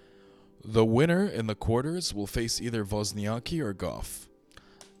 The winner in the quarters will face either Wozniacki or Goff.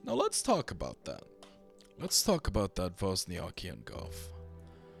 Now let's talk about that. Let's talk about that Wozniacki and Goff.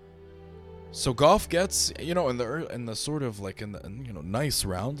 So Goff gets, in the sort of nice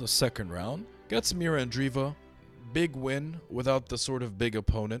round, the second round, gets Mira Andreeva, big win without the sort of big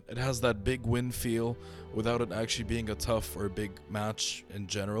opponent. It has that big win feel without it actually being a tough or big match in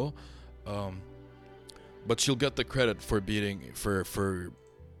general. But she'll get the credit for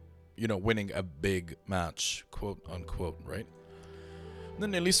winning a big match, quote unquote, right? And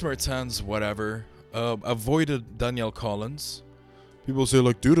then Elise Mertens, whatever, avoided Danielle Collins. People say,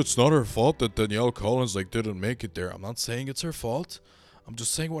 dude, it's not her fault that Danielle Collins, didn't make it there. I'm not saying it's her fault. I'm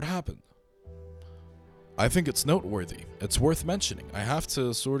just saying what happened. I think it's noteworthy. It's worth mentioning. I have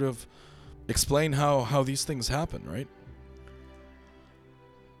to sort of explain how these things happen, right?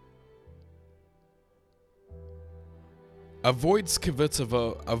 avoids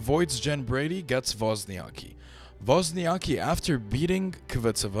Kvitova, avoids Jen Brady, gets Wozniacki. Wozniacki, after beating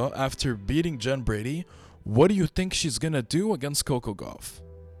Kvitova, after beating Jen Brady, what do you think she's gonna do against Coco Gauff?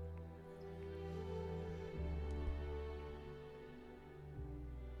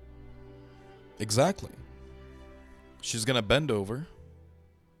 Exactly. She's gonna bend over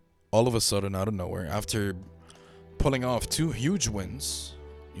all of a sudden out of nowhere after pulling off 2 huge wins,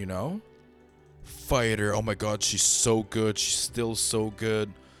 you know? Fighter, oh my god, she's so good. She's still so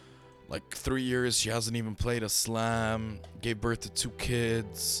good. Like 3 years, she hasn't even played a slam. Gave birth to 2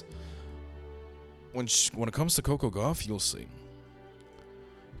 kids. When it comes to Coco Gauff, you'll see.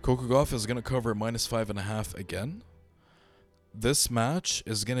 Coco Gauff is gonna cover -5.5 again. This match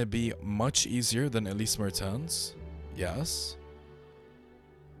is gonna be much easier than Elise Mertens. Yes.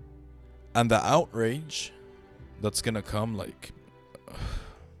 And the outrage that's gonna come, like,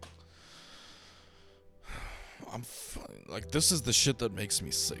 like, this is the shit that makes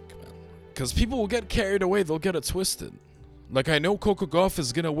me sick, man. Because people will get carried away, they'll get it twisted. Like, I know Coco Gauff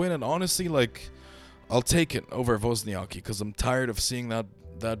is gonna win, and honestly, like, I'll take it over Wozniacki, because I'm tired of seeing that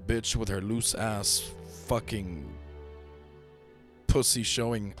bitch with her loose ass fucking pussy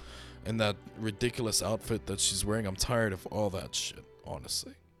showing in that ridiculous outfit that she's wearing. I'm tired of all that shit,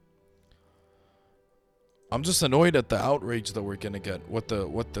 honestly. I'm just annoyed at the outrage that we're gonna get, what the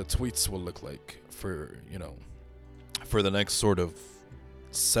tweets will look like for, you know, for the next sort of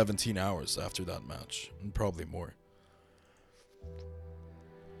 17 hours after that match, and probably more.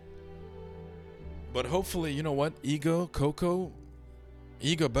 But hopefully, you know what, Iga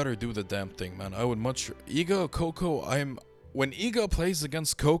better do the damn thing, man. I would much Coco. When Iga plays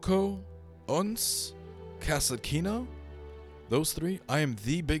against Coco, Ons, Kasatkina, those 3, I am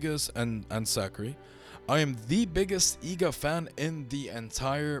the biggest, and Sakari, I am the biggest Iga fan in the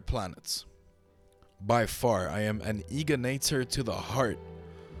entire planet. By far, I am an Iga-nator to the heart,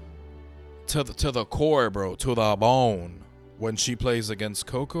 to the core, bro, to the bone. When she plays against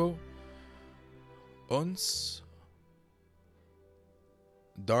Coco, Uns,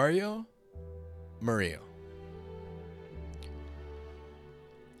 Daria, Maria.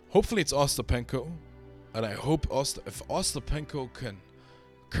 Hopefully it's Ostapenko, and I hope if Ostapenko can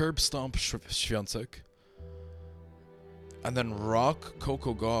curb stomp Swiatek and then rock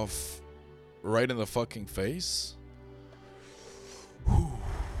Coco Gauff right in the fucking face. Whew.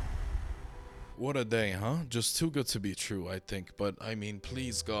 What a day, huh? Just too good to be true, I think. But I mean,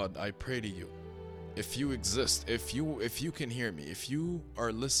 please God, I pray to you, if you exist, if you can hear me, if you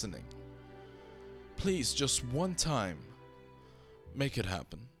are listening, please just one time make it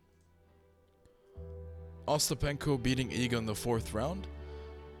happen. Ostapenko beating Iga in the 4th round,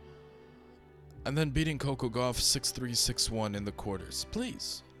 and then beating Coco Gauff 6-3, 6-1 in the quarters.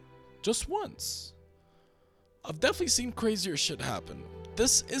 Please. Just once. I've definitely seen crazier shit happen.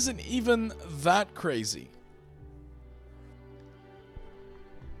 This isn't even that crazy.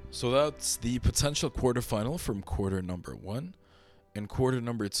 So that's the potential quarterfinal from quarter number 1. In quarter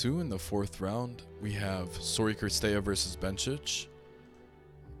number 2, in the 4th round, we have Sori Kirstea versus Bencic.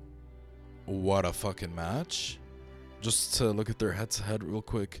 What a fucking match. Just to look at their head-to-head real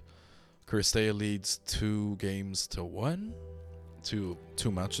quick. Kirstea leads 2 games to 1. Two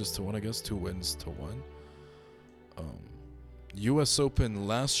matches to 1, I guess. 2 wins to 1. US Open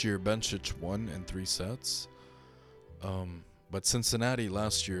last year, Bencic won in 3 sets. But Cincinnati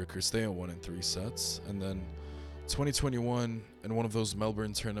last year, Kirstea won in 3 sets. And then 2021, in one of those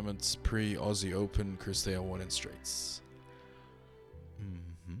Melbourne tournaments pre-Aussie Open, Kirstea won in straights.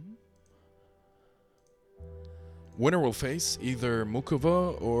 Winner will face either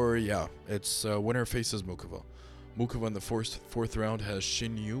Mukova or, it's winner faces Mukova. Mukova in the 4th round has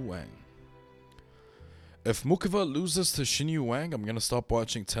Xinyu Wang. If Mukova loses to Xinyu Wang, I'm going to stop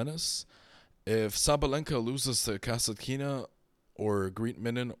watching tennis. If Sabalenka loses to Kasatkina or Greet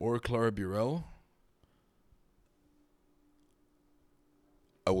Minin or Clara Burel,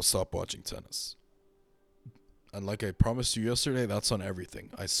 I will stop watching tennis. And like I promised you yesterday, that's on everything.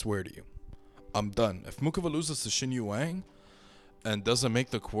 I swear to you. I'm done. If Mukova loses to Xinyu Wang and doesn't make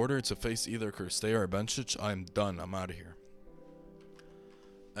the quarter to face either Kirstea or Bencic, I'm done. I'm out of here.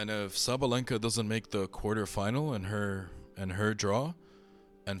 And if Sabalenka doesn't make the quarterfinal in her draw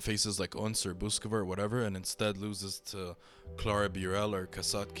and faces like Ons or Buskova or whatever, and instead loses to Clara Burel or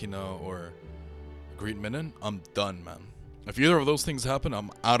Kasatkina or Greet Minin, I'm done, man. If either of those things happen,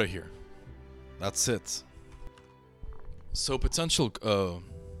 I'm out of here. That's it. So potential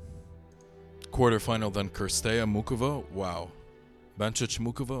quarterfinal then Kirstea Mukova, wow. Bencic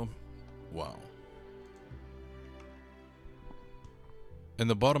Mukova, wow. In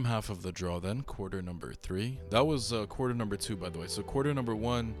the bottom half of the draw, then, quarter number 3. That was quarter number 2, by the way. So quarter number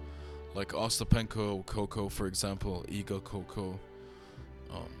 1, like Ostapenko, Coco, for example, Iga, Coco,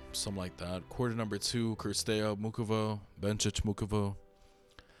 something like that. Quarter number 2, Kirstea, Mukova, Bencic, Mukova.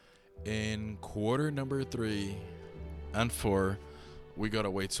 In quarter number 3 and 4, we gotta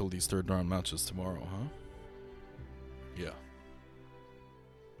wait till these third round matches tomorrow, huh? Yeah.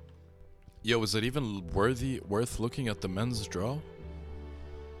 Yo, is it even worth looking at the men's draw?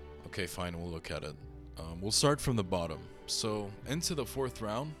 Okay, fine, we'll look at it. We'll start from the bottom. So, into the 4th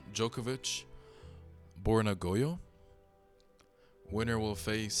round, Djokovic, Borna Goyo. Winner will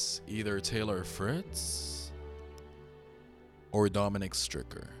face either Taylor Fritz or Dominic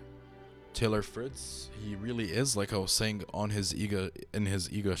Stricker. Taylor Fritz, he really is, like I was saying, in his Iga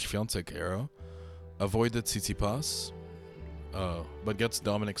Świątek era. Avoided Tsitsipas, but gets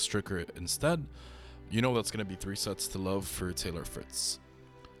Dominic Stricker instead. You know that's going to be 3 sets to love for Taylor Fritz.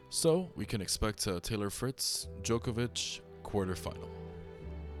 So, we can expect Taylor Fritz, Djokovic, quarterfinal.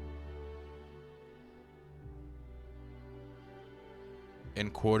 In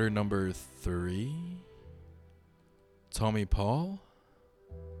quarter number 3, Tommy Paul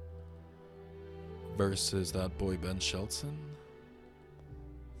versus that boy Ben Shelton.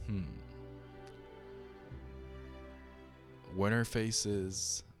 Winner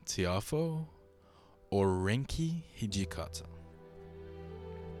faces Tiafoe or Rinky Hijikata.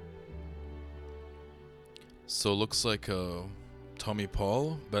 So looks like Tommy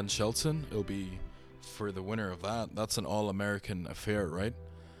Paul, Ben Shelton. It'll be for the winner of that. That's an All-American affair, right?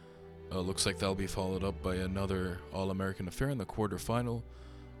 Looks like that'll be followed up by another All-American affair in the quarterfinal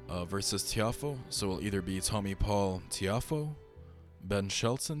versus Tiafoe. So it'll either be Tommy Paul, Tiafoe, Ben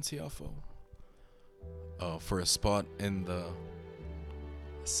Shelton, Tiafoe, for a spot in the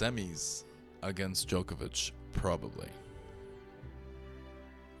semis against Djokovic, probably.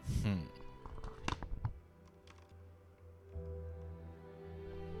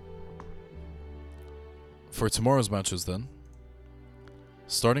 For tomorrow's matches then,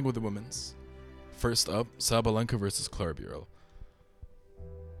 starting with the women's. First up, Sabalenka versus Clara Burel.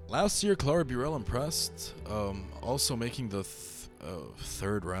 Last year, Clara Burel impressed, also making the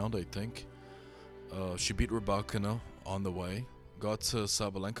third round, I think. She beat Rybakina on the way, got to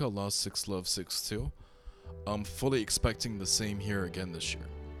Sabalenka, lost 6-love, 6-2. I'm fully expecting the same here again this year.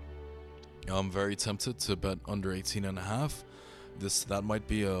 I'm very tempted to bet under 18.5. That might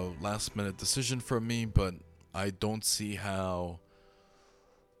be a last-minute decision from me, but I don't see how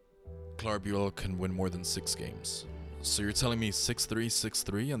Clara Burel can win more than 6 games. So you're telling me 6-3,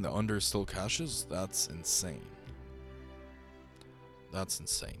 6-3, and the under still cashes? That's insane. That's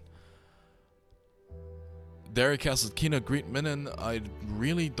insane. Derek Kasatkina, Greet Minnen, I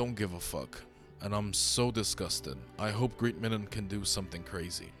really don't give a fuck. And I'm so disgusted. I hope Greet Minnen can do something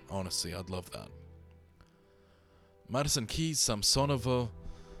crazy. Honestly, I'd love that. Madison Keys, Samsonova.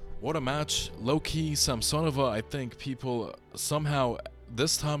 What a match. Low-key, Samsonova, I think people somehow,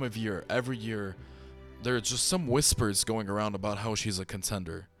 this time of year, every year, there are just some whispers going around about how she's a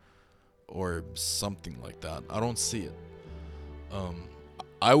contender. Or something like that. I don't see it.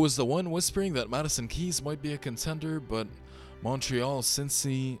 I was the one whispering that Madison Keys might be a contender, but Montreal,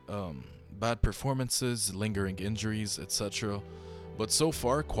 Cincy, bad performances, lingering injuries, etc. But so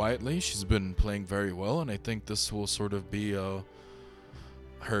far, quietly, she's been playing very well, and I think this will sort of be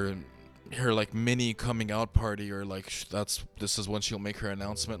her like mini coming out party, or like this is when she'll make her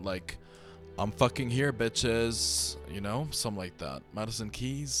announcement, like, I'm fucking here, bitches, you know, something like that. Madison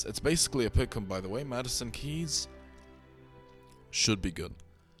Keys, it's basically a pick'em, by the way. Madison Keys should be good.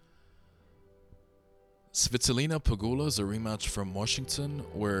 Svitolina Pegula is a rematch from Washington,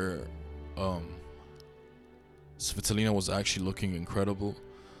 where Svitolina was actually looking incredible,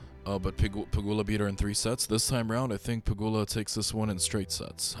 but Pegula beat her in 3 sets. This time round, I think Pegula takes this one in straight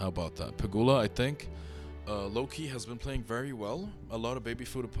sets. How about that? Pegula, I think, low-key has been playing very well. A lot of baby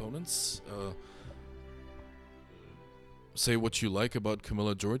food opponents. Say what you like about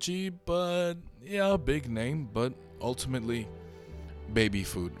Camilla Giorgi, but yeah, big name, but ultimately baby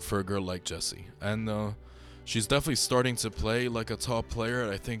food for a girl like Jessie. And she's definitely starting to play like a top player.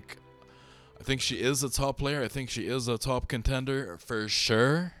 I think she is a top player. I think she is a top contender for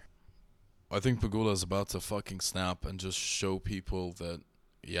sure. I think Pegula is about to fucking snap and just show people that,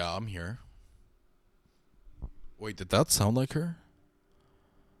 yeah, I'm here. Wait, did that sound like her?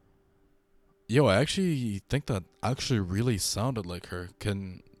 Yo, I actually think that actually really sounded like her.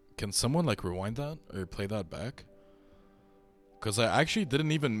 Can someone like rewind that or play that back? Because I actually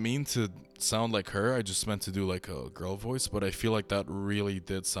didn't even mean to sound like her. I just meant to do like a girl voice, but I feel like that really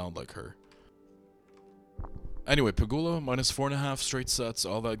did sound like her. Anyway, Pagula minus 4.5 straight sets,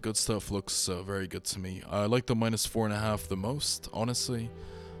 all that good stuff looks very good to me. I like the minus 4.5 the most, honestly.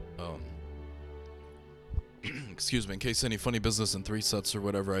 Um, excuse me, in case any funny business in 3 sets or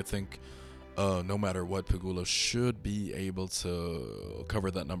whatever, I think no matter what, Pagula should be able to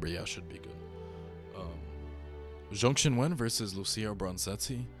cover that number. Yeah, should be good. Zhong Qinwen versus Lucia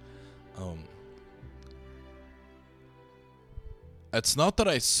Bronzetti. It's not that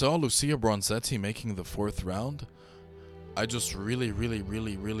I saw Lucia Bronzetti making the 4th round. I just really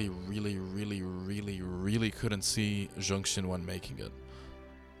couldn't see Zhong Qinwen making it.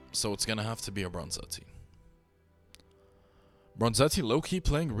 So it's gonna have to be a Bronzetti. Bronzetti low-key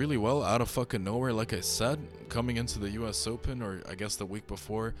playing really well out of fucking nowhere, like I said. Coming into the US Open, or I guess the week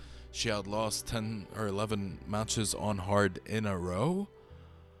before, she had lost 10 or 11 matches on hard in a row.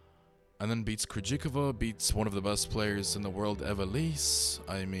 And then beats Krejcikova, beats one of the best players in the world, Evelise.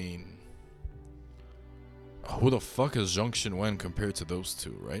 I mean, who the fuck is Zhong Qinwen compared to those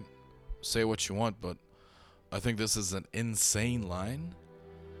two, right? Say what you want, but I think this is an insane line.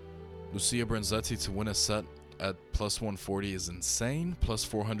 Lucia Bronzetti to win a set at plus 140 is insane. Plus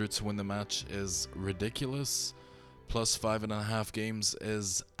 400 to win the match is ridiculous. Plus 5.5 games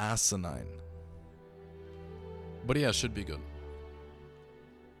is asinine. But yeah, should be good.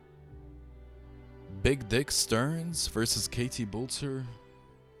 Big Dick Stearns versus Katie Boulter.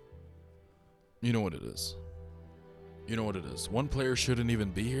 You know what it is. You know what it is. One player shouldn't even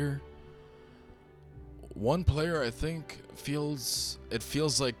be here. One player, I think, feels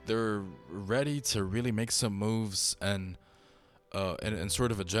like they're ready to really make some moves and in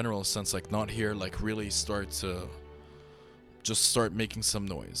sort of a general sense, like not here, like really start making some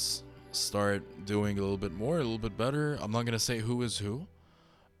noise. Start doing a little bit more, a little bit better. I'm not going to say who is who.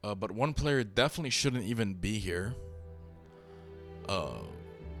 But one player definitely shouldn't even be here.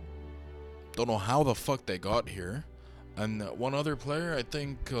 Don't know how the fuck they got here. And one other player, I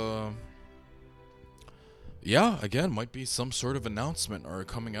think, yeah, again, might be some sort of announcement or a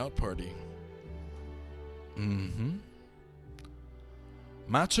coming out party.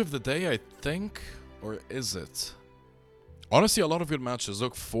 Match of the day, I think, or is it? Honestly, a lot of good matches.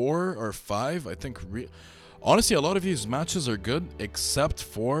 Look, 4 or 5, I think. Honestly, a lot of these matches are good, except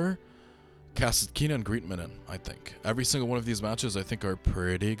for Kasatkina and Griezmann, I think. Every single one of these matches, I think, are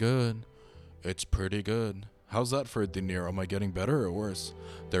pretty good. It's pretty good. How's that for De Niro? Am I getting better or worse?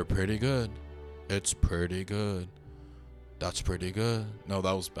 They're pretty good. It's pretty good. That's pretty good. No,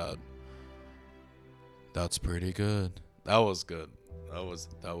 that was bad. That's pretty good. That was good.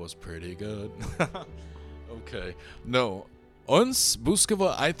 That was pretty good. Okay. No. Ons,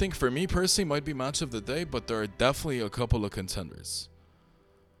 Buskova, I think for me personally might be match of the day, but there are definitely a couple of contenders.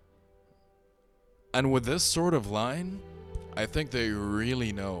 And with this sort of line, I think they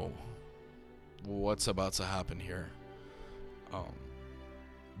really know what's about to happen here.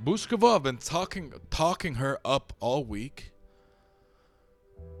 Buskova, I've been talking her up all week.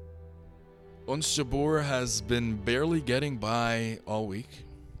 Ons Jabeur has been barely getting by all week.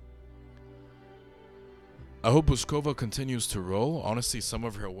 I hope Buskova continues to roll. Honestly, some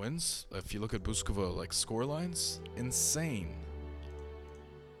of her wins, if you look at Buskova like score lines, insane.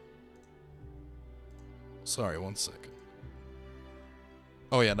 Sorry, 1 second.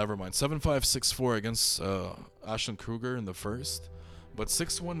 Oh yeah, never mind. 7-5, 6-4 against Ashlyn Kruger in the first. But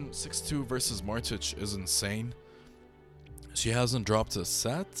 6-1, 6-2 versus Martic is insane. She hasn't dropped a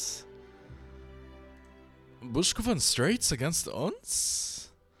set. Buskova in straights against Ons?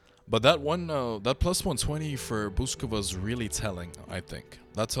 But that one, that plus 120 for Buskova is really telling, I think.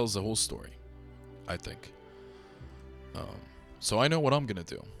 That tells the whole story, I think. So I know what I'm going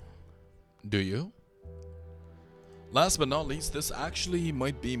to do. Do you? Last but not least, this actually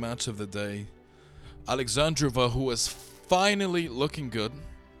might be match of the day. Alexandrova, who is finally looking good.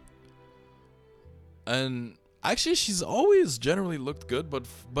 And actually, she's always generally looked good,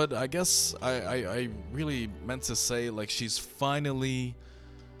 but I guess I really meant to say, like, she's finally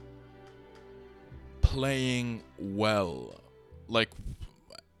playing well. Like,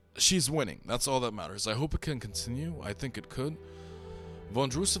 she's winning. That's all that matters. I hope it can continue. I think it could.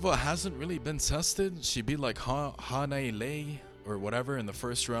 Vondrousova hasn't really been tested. She beat like Hane Lei or whatever in the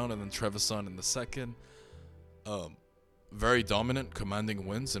first round, and then Trevisan in the second. Very dominant, commanding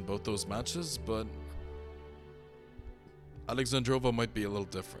wins in both those matches, but Alexandrova might be a little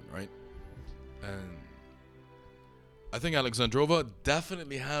different, right? And I think Alexandrova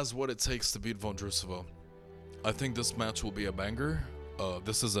definitely has what it takes to beat Vondrousova. I think this match will be a banger.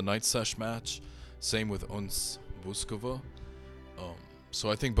 This is a night sesh match. Same with Ons Buskova. So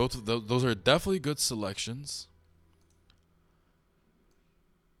I think both of those are definitely good selections.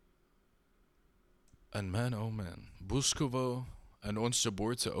 And man, oh man, Bushkova and Ons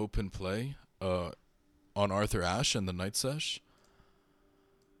Jabeur to open play on Arthur Ashe in the night sesh.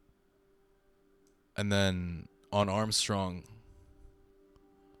 And then on Armstrong,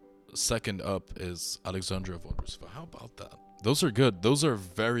 second up is Alexandra Vondrousova. How about that? Those are good. Those are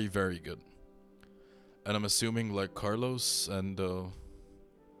very, very good. And I'm assuming like Carlos and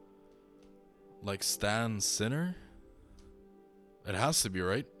like Stan Sinner. It has to be,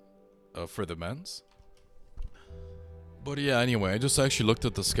 right? For the men's. But yeah, anyway, I just actually looked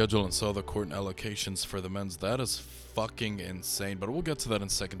at the schedule and saw the court allocations for the men's. That is fucking insane. But we'll get to that in a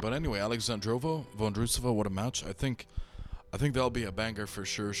second. But anyway, Alexandrova, Vondrousova, what a match. I think that'll be a banger for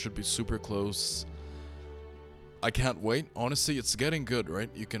sure. Should be super close. I can't wait. Honestly, it's getting good, right?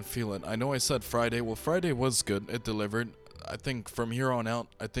 You can feel it. I know I said Friday. Well, Friday was good. It delivered. I think from here on out,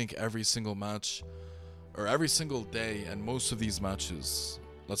 I think every single match, or every single day, and most of these matches,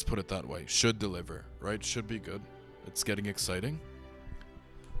 let's put it that way, should deliver, right? Should be good. It's getting exciting.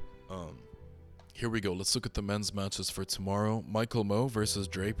 Here we go. Let's look at the men's matches for tomorrow. Michael Mmoh versus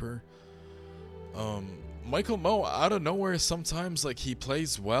Draper. Michael Mmoh, out of nowhere, sometimes like he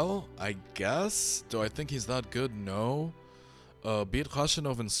plays well, I guess. Do I think he's that good? No. Beat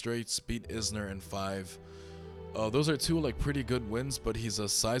Khashanov in straights, beat Isner in 5. Those are two like pretty good wins, but he's a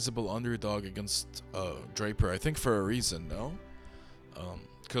sizable underdog against Draper. I think for a reason, no?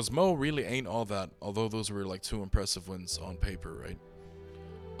 Because Mmoh really ain't all that, although those were like two impressive wins on paper, right?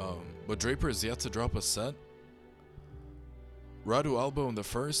 But Draper is yet to drop a set. Radu Albo in the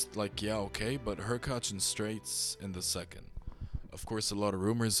first, like, yeah, okay, but Hurkacz in straights in the second. Of course, a lot of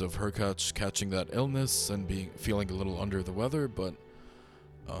rumors of Hurkacz catching that illness and feeling a little under the weather, but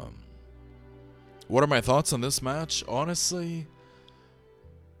what are my thoughts on this match? Honestly,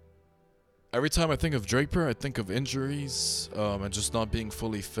 every time I think of Draper, I think of injuries and just not being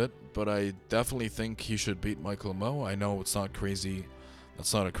fully fit, but I definitely think he should beat Michael Mmoh. I know it's not crazy.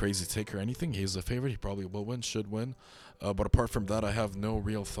 That's not a crazy take or anything. He's a favorite. He probably will win, should win. But apart from that, I have no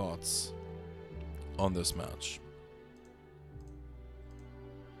real thoughts on this match.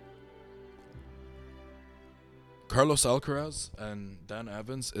 Carlos Alcaraz and Dan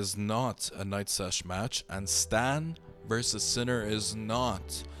Evans is not a night sesh match, and Stan versus Sinner is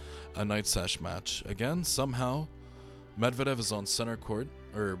not a night sesh match. Again, somehow, Medvedev is on center court,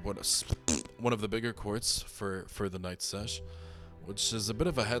 or one of the bigger courts for the night sesh, which is a bit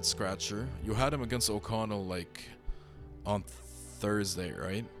of a head scratcher. You had him against O'Connell like on Thursday,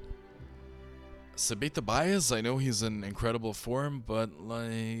 right? Sabita Baez, I know he's in incredible form, but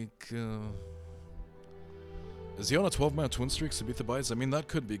like, is he on a 12-man twin streak, Sabita Baez? I mean, that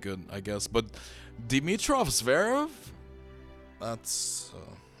could be good, I guess. But Dimitrov Zverev? That's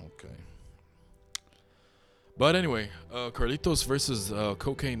okay. But anyway, Carlitos versus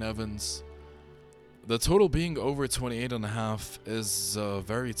Cocaine Evans. The total being over 28.5 is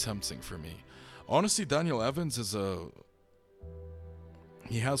very tempting for me. Honestly, Daniel Evans is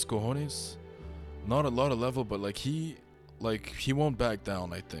he has cojones. Not a lot of level, but he won't back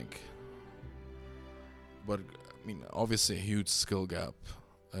down, I think. But I mean, obviously a huge skill gap,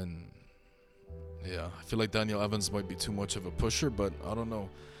 and yeah, I feel like Daniel Evans might be too much of a pusher, but I don't know.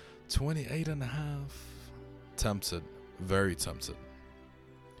 28.5, tempted, very tempted.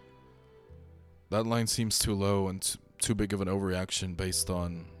 That line seems too low and too big of an overreaction based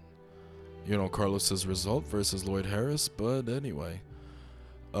on, you know, Carlos's result versus Lloyd Harris. But anyway,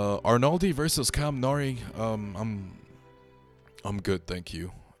 Arnaldi versus Cam Norrie. I'm good, thank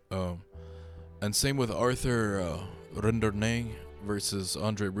you. And same with Arthur Rinderknech versus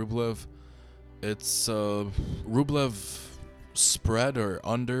Andrei Rublev. It's Rublev spread or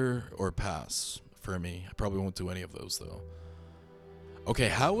under or pass for me. I probably won't do any of those though. Okay,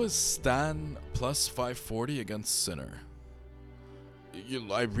 how is Stan plus 540 against Sinner?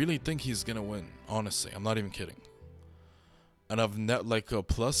 I really think he's gonna win. Honestly, I'm not even kidding. And like a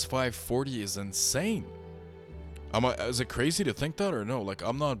plus 540 is insane. Is it crazy to think that or no? Like,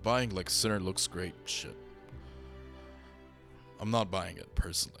 I'm not buying like Sinner looks great shit. I'm not buying it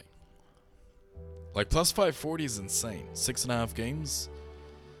personally. Like plus 540 is insane. 6.5 games.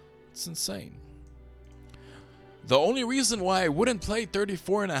 It's insane. The only reason why I wouldn't play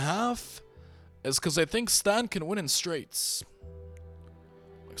 34.5 is because I think Stan can win in straights.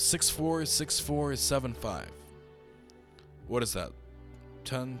 Like 6-4, 6-4, 7-5. What is that?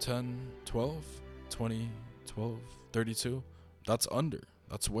 10, 10, 12, 20, 12, 32? That's under.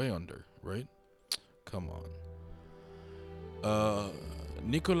 That's way under, right? Come on.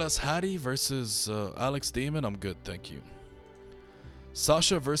 Nicolas Hattie versus Alex Damon. I'm good, thank you.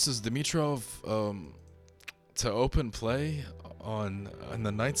 Sasha versus Dimitrov to open play in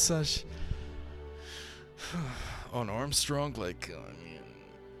the night sesh. On Armstrong, like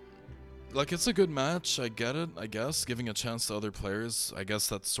it's a good match. I get it. I guess giving a chance to other players. I guess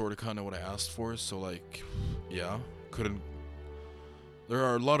that's sort of kind of what I asked for. So like, yeah, couldn't. There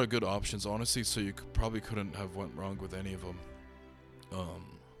are a lot of good options, honestly. So you probably couldn't have went wrong with any of them.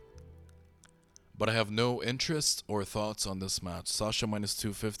 But I have no interest or thoughts on this match. Sasha minus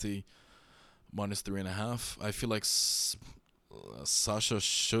 250, minus 3.5. I feel like Sasha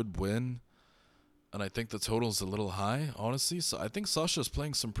should win. And I think the total is a little high, honestly. So I think Sasha's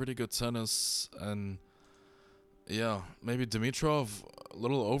playing some pretty good tennis. And yeah, maybe Dimitrov a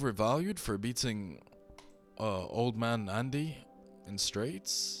little overvalued for beating old man Andy in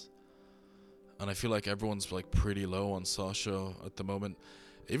straights. And I feel like everyone's like pretty low on Sasha at the moment.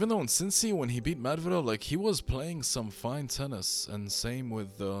 Even though in Cincy, when he beat Medvedev, like he was playing some fine tennis. And same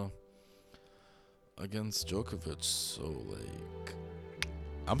with against Djokovic. So like,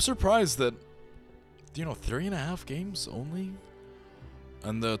 I'm surprised that 3.5 games only,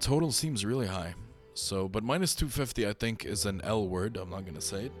 and the total seems really high. So, but minus 250 I think is an L word. I'm not gonna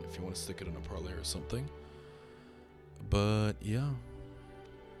say it if you want to stick it in a parlay or something. But yeah.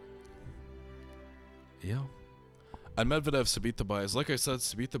 And Medvedev, Sabita Baez. Like I said,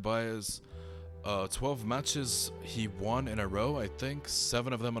 Sabita Baez, 12 matches he won in a row. I think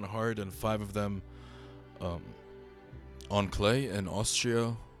 7 of them on hard and 5 of them on clay in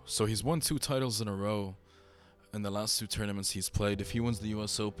Austria. So he's won 2 titles in a row in the last 2 tournaments he's played. If he wins the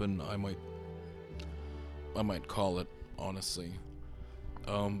US Open, I might call it, honestly.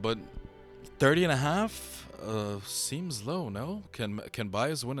 But 30.5 seems low, no? Can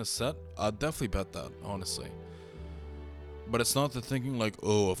Baez win a set? I'd definitely bet that, honestly. But it's not the thinking like,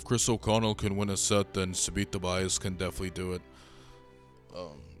 oh, if Chris O'Connell can win a set, then Sabita Baez can definitely do it.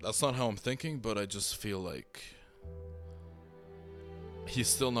 That's not how I'm thinking, but I just feel like he's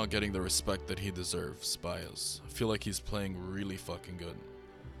still not getting the respect that he deserves, Baez. I feel like he's playing really fucking good.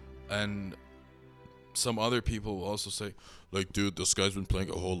 And some other people will also say, like, dude, this guy's been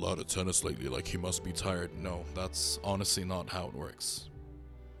playing a whole lot of tennis lately, like he must be tired. No, that's honestly not how it works.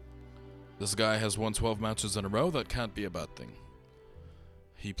 This guy has won 12 matches in a row. That can't be a bad thing.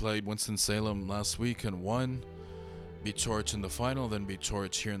 He played Winston-Salem last week and won. Beat Coric in the final, then beat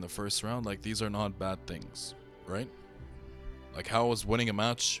Coric here in the first round. Like, these are not bad things, right? Like, how is winning a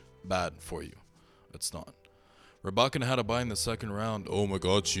match bad for you? It's not. Rybakina had a bye in the second round. Oh my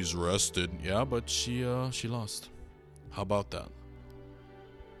god, she's rested. Yeah, but she lost. How about that?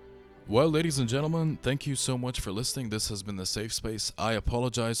 Well, ladies and gentlemen, thank you so much for listening. This has been The Safe Space. I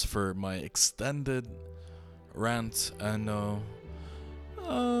apologize for my extended rant and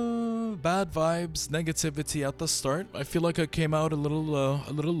bad vibes, negativity at the start. I feel like I came out a little low,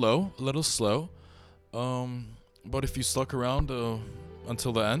 a little slow. But if you stuck around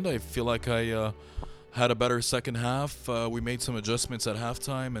until the end, I feel like I had a better second half. We made some adjustments at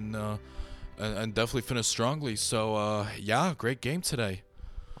halftime and definitely finished strongly. So yeah, great game today.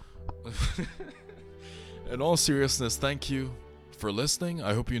 In all seriousness, thank you for listening.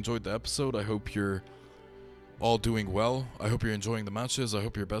 I hope you enjoyed the episode. I hope you're all doing well. I hope you're enjoying the matches. I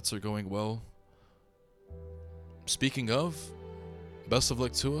hope your bets are going well. Speaking of, best of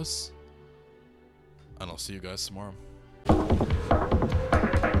luck to us. And I'll see you guys tomorrow.